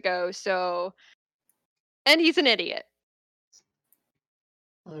weeks ago, so and he's an idiot.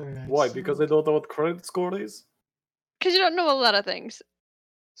 Alright. Why? so- Because I don't know what credit score is? Because you don't know a lot of things.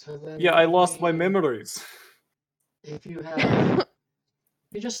 So then Yeah, I lost my we- memories. If you have,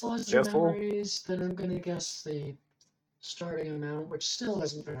 you just lost your Asshole. memories, then I'm gonna guess the starting amount, which still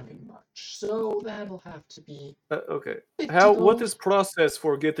isn't very much. So that'll have to be Okay. 50 What gold. is process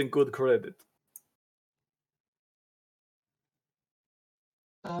for getting good credit?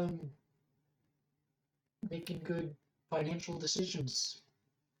 Making good financial decisions.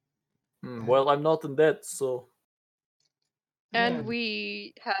 Well, I'm not in debt, so And Yeah.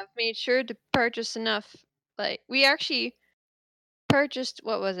 we have made sure to purchase enough. Like, we actually purchased,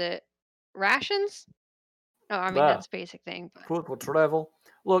 what was it? Rations? No, I mean, Ah. that's a basic thing. But food for travel.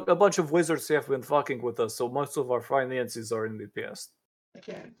 Look, a bunch of wizards have been fucking with us, so most of our finances are in the past.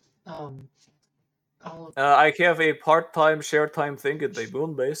 Again, I'll I have a part-time, share-time thing at the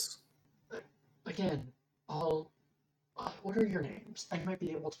Moonbase. what are your names? I might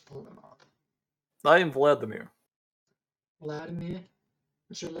be able to pull them up. I am Vladimir Vladimir,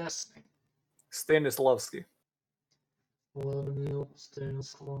 what's your last name? Stanislavski. Vladimir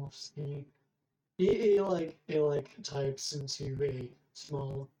Stanislavski. He types into a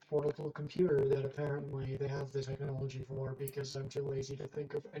small portable computer that apparently they have the technology for because I'm too lazy to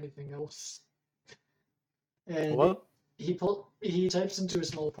think of anything else. And What? he types into a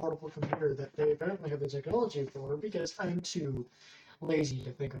small portable computer that they apparently have the technology for because I'm too lazy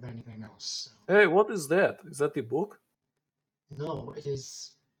to think of anything else. Hey, what is that? Is that the book? No, it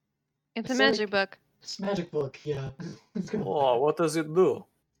is. it's a It's magic like- book. It's a magic book, yeah. Oh, what does it do?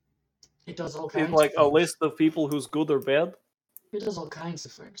 It does all Is kinds it like of a things. list of people who's good or bad? It does all kinds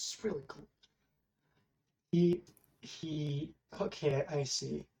of things. It's really cool. Okay, I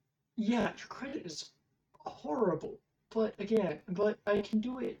see. Yeah, your credit is horrible. But I can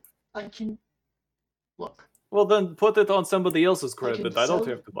do it. Look, Well, then put it on somebody else's I can credit. I don't sell-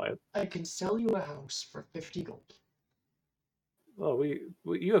 have to buy it. I can sell you a house for 50 gold. Oh,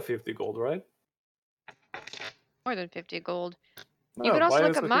 you have 50 gold, right? More than 50 gold. No, You could also buy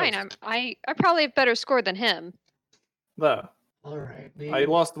look us at a mine. house. I probably have better score than him. Nah, Alright, I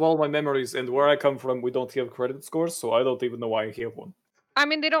lost all my memories, and where I come from, we don't have credit scores, so I don't even know why I have one. I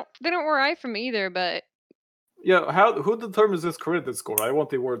mean, they don't where I from either, but Yeah, who determines this credit score? I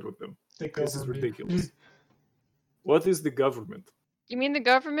want a word with them. This is ridiculous. What is the government? you mean the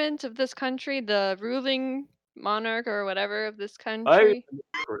government of this country, the ruling monarch or whatever of this country?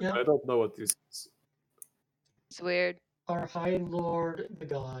 Yeah. I don't know what this is. It's weird. Our High Lord, the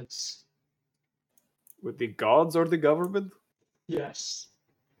gods. With the gods or the government? Yes.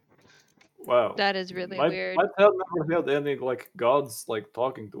 Wow. That is really my, weird. My town never had any gods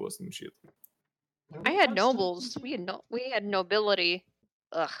talking to us and shit. I had nobles. We had nobility.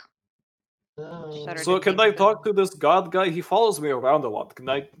 Ugh. Shudder So to can think I of talk to this god guy? He follows me around a lot.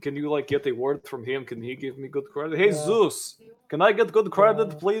 Can you get a word from him? Can he give me good credit? Hey Yeah. Zeus, can I get good credit,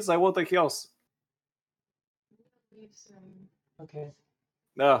 Yeah. please? I want a house. Okay.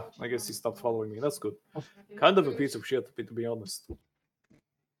 Nah, I guess he stopped following me. That's good. Kind of a piece of shit, to be honest.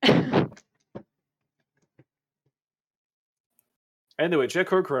 Anyway, check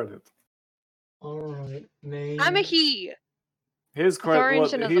her credit. Alright. Name. I'm a he. His Azarian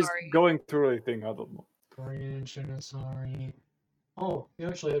credit. He's Shinazari. going through a thing. I don't know. Korean Shinazari. Oh, you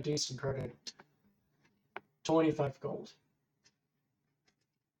actually have decent credit. 25 gold.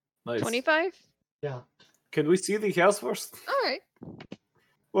 Nice. 25? Yeah. Can we see the house first? Alright.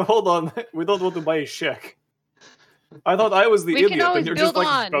 Well, hold on. We don't want to buy a shack. I thought I was the We can idiot, always and you're just build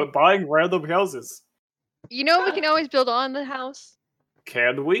on. buying random houses. You know we can always build on the house.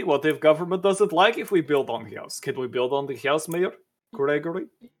 Can we? What if government doesn't like if we build on the house? Can we build on the house, Mayor Gregory?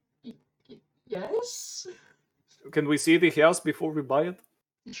 Yes? Can we see the house before we buy it?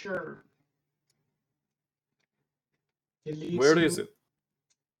 Sure. It leads Where you, is it?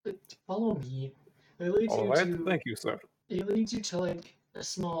 Follow me. It leads All you right, to. thank you, sir. It leads you to a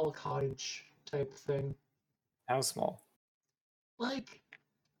small cottage type thing. How small? Like,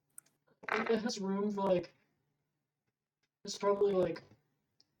 it has room for like. It's probably like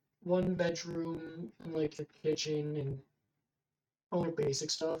 1 bedroom and like the kitchen and all the basic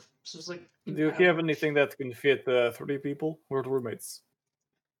stuff. So it's like. Do you have anything that can fit 3 people? We're roommates.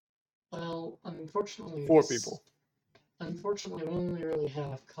 Well, unfortunately. 4 people. Unfortunately, we only really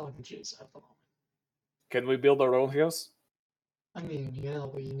have cottages at the moment. Can we build our own house? I mean, yeah,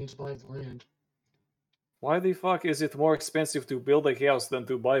 but you need to buy the land. Why the fuck is it more expensive to build a house than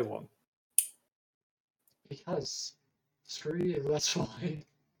to buy one? Because. Screw you, that's why.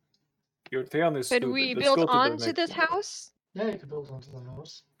 Your town is Could stupid. we Let's build go to the onto next this one. house? Yeah, you can build onto the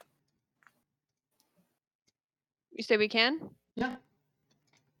house. You say we can? Yeah.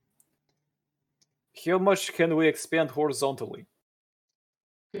 How much can we expand horizontally?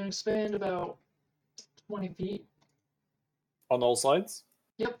 You can expand about 20 feet. On all sides?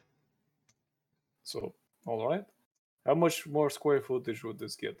 Yep. So, alright. How much more square footage would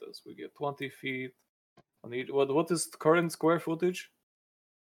this get us? We get 20 feet. On each, what is the current square footage?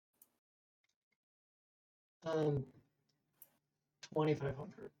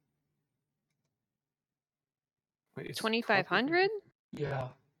 2,500. Wait, 2,500? Yeah.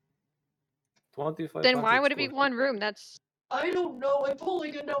 25. Then why would it be 1 room? That's I don't know. I'm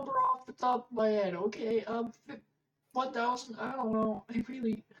pulling a number off the top of my head. Okay. 1,000. I don't know. I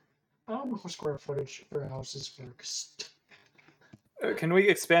don't know what square footage for houses works. Can we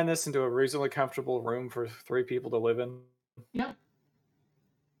expand this into a reasonably comfortable room for 3 people to live in? Yeah.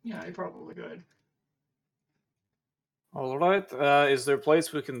 Yeah, I probably could. Alright. Is there a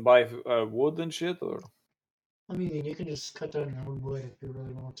place we can buy wood and shit? Or I mean, you can just cut down your own wood if you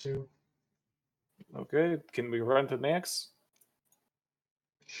really want to. okay, can we rent an axe?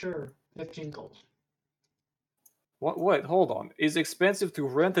 Sure. 15 gold. What? Wait, hold on. Is expensive to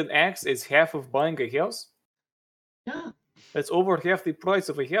rent an axe is half of buying a house? Yeah. That's over half the price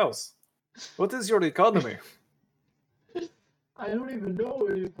of a house. What is your economy? I don't even know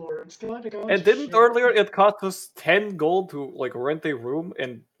anymore. It's kind of And didn't earlier it cost us 10 gold to like rent a room,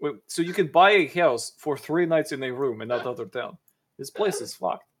 and so you can buy a house for 3 nights in a room in that other town. This place is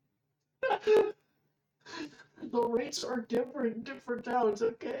fucked. The rates are different in different towns,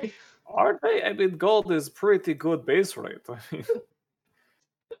 okay? Aren't they? I mean, gold is pretty good base rate. I mean,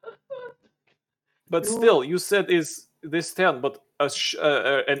 but still, you said is this town, but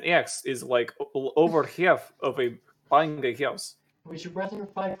an axe is like over half of a buying a house. Would you rather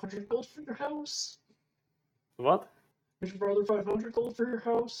 500 gold for your house? What? Would you rather 500 gold for your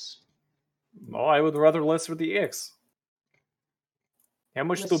house? No, I would rather less for the axe. How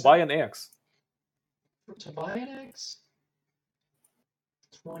much to Listen. buy an axe? To buy an axe?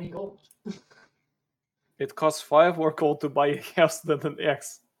 20 gold. It costs 5 more gold to buy a house than an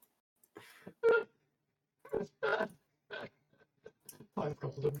axe. 5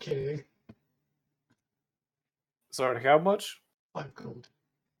 gold, I'm kidding. Sorry, how much? 5 gold.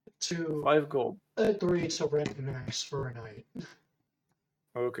 2, 5 gold. 3 to rent an axe for a night.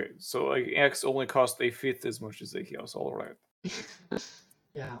 Okay, so an axe only costs a fifth as much as a house. All right.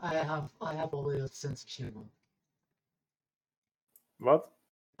 Yeah, I have a weird sense of humor. What?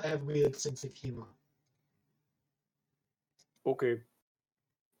 I have weird sense of humor. Okay.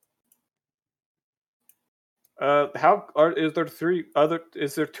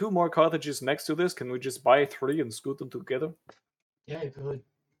 Is there 2 more cottages next to this? Can we just buy 3 and scoot them together? Yeah, you could.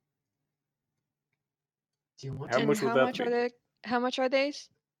 Do you want How to? much would that be? How much are these?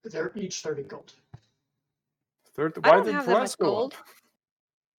 They're each 30 gold. 30. I Why don't did have the that price much go gold. up?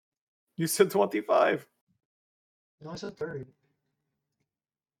 You said 25. No, I said 30.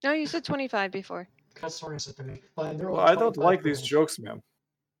 No, you said 25 before. Customer said 30. Fine, they're all Well, I don't 25 like these gold. jokes, man.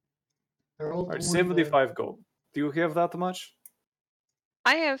 They're all Alright, 25. 75 gold. Do you have that much?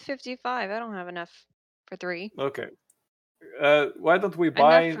 I have 55. I don't have enough for 3. Okay. Why don't we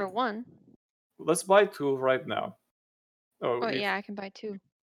buy... Enough for 1. Let's buy 2 right now. Oh, yeah, I can buy 2.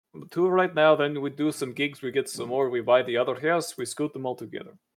 2 right now, then we do some gigs, we get some more, we buy the other house, we scoot them all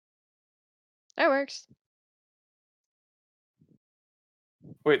together. That works.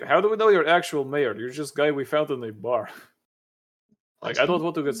 Wait, how do we know you're actual mayor? You're just guy we found in a bar. Like, I don't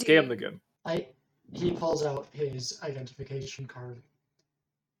want to get scammed again. He pulls out his identification card.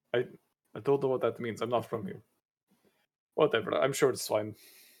 I don't know what that means. I'm not from here. Whatever, I'm sure it's fine.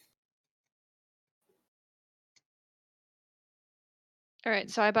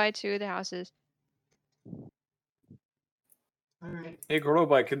 Alright, so I buy 2 of the houses. Alright. Hey,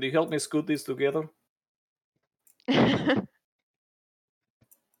 Gorobike, can you help me scoot these together?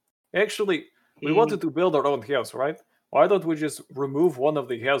 Actually, we wanted to build our own house, right? Why don't we just remove one of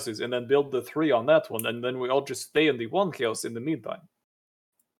the houses and then build the 3 on that one, and then we all just stay in the one house in the meantime?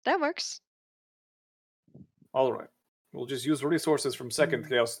 That works. All right. We'll just use resources from second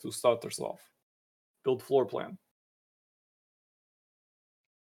house to start us off. Build floor plan.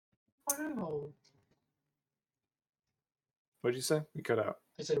 Wow. What'd you say? You cut out.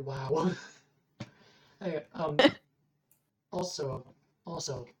 I said, wow. Hey, also,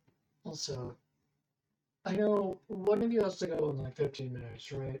 I know one of you has to go in like 15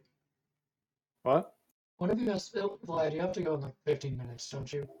 minutes, right? What? One of you has, Vlad, you have to go in like 15 minutes,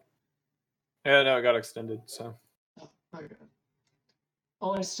 don't you? Yeah, no, it got extended, so. Oh, okay.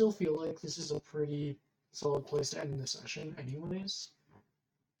 Oh, I still feel like this is a pretty solid place to end the session anyways.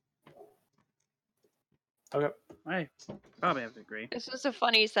 Okay. I probably have to agree. This was a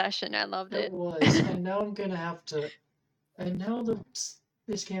funny session. I loved It it. was, and now I'm gonna have to, and now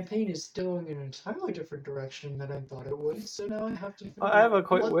this campaign is going in an entirely different direction than I thought it would, so now I have to figure I have a out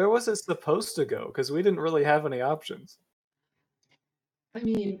question. Where was it supposed to go? Because we didn't really have any options. I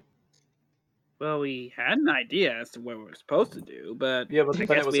mean, Well, we had an idea as to what we were supposed to do, but Yeah, but I then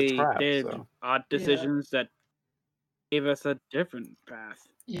guess it was a we trap, did so. odd decisions that gave us a different path.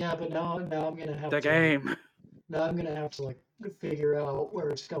 yeah, but now I'm gonna have The to. game. Now I'm gonna have to like figure out where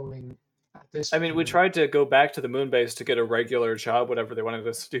it's going at this I mean, we point. tried to go back to the moon base to get a regular job, whatever they wanted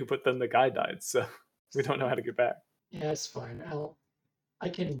us to do, but then the guy died, so we don't know how to get back. Yeah, it's fine. I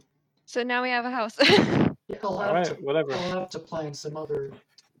can. So now we have a house. Yeah, I'll have Alright, to. whatever. I'll have to plan some other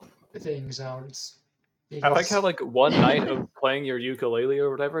things out. I like how, because- like, one night of playing your ukulele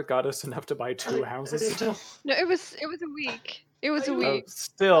or whatever got us enough to buy 2 I houses. don't- No, it was a week. It was a I don't- Oh, week.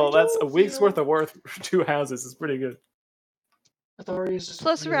 still, I that's a don't week's feel- worth of worth for 2 houses. Is pretty good. Authority is just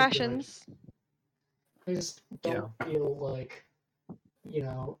Plus really good. rations. I just don't feel like,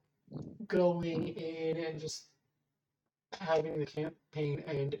 going in and just having the campaign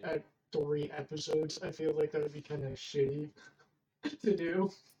end at 3 episodes. I feel like that would be kind of shitty to do.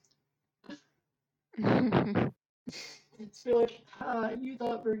 It's feel like, you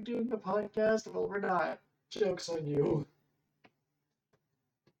thought we were doing a podcast? Well, we're not. Joke's on you.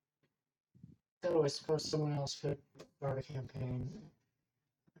 Though I suppose someone else could start a campaign.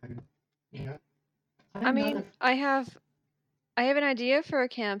 And, yeah. I mean, I have an idea for a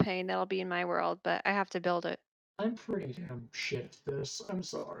campaign that'll be in my world, but I have to build it. I'm pretty damn shit at this. I'm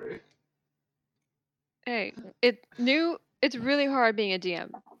sorry. Hey, it's really hard being a DM.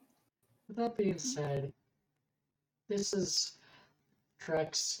 With that being said, this is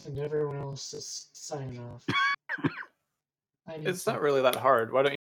Trex and everyone else is signing off. It's not really that hard. Why don't you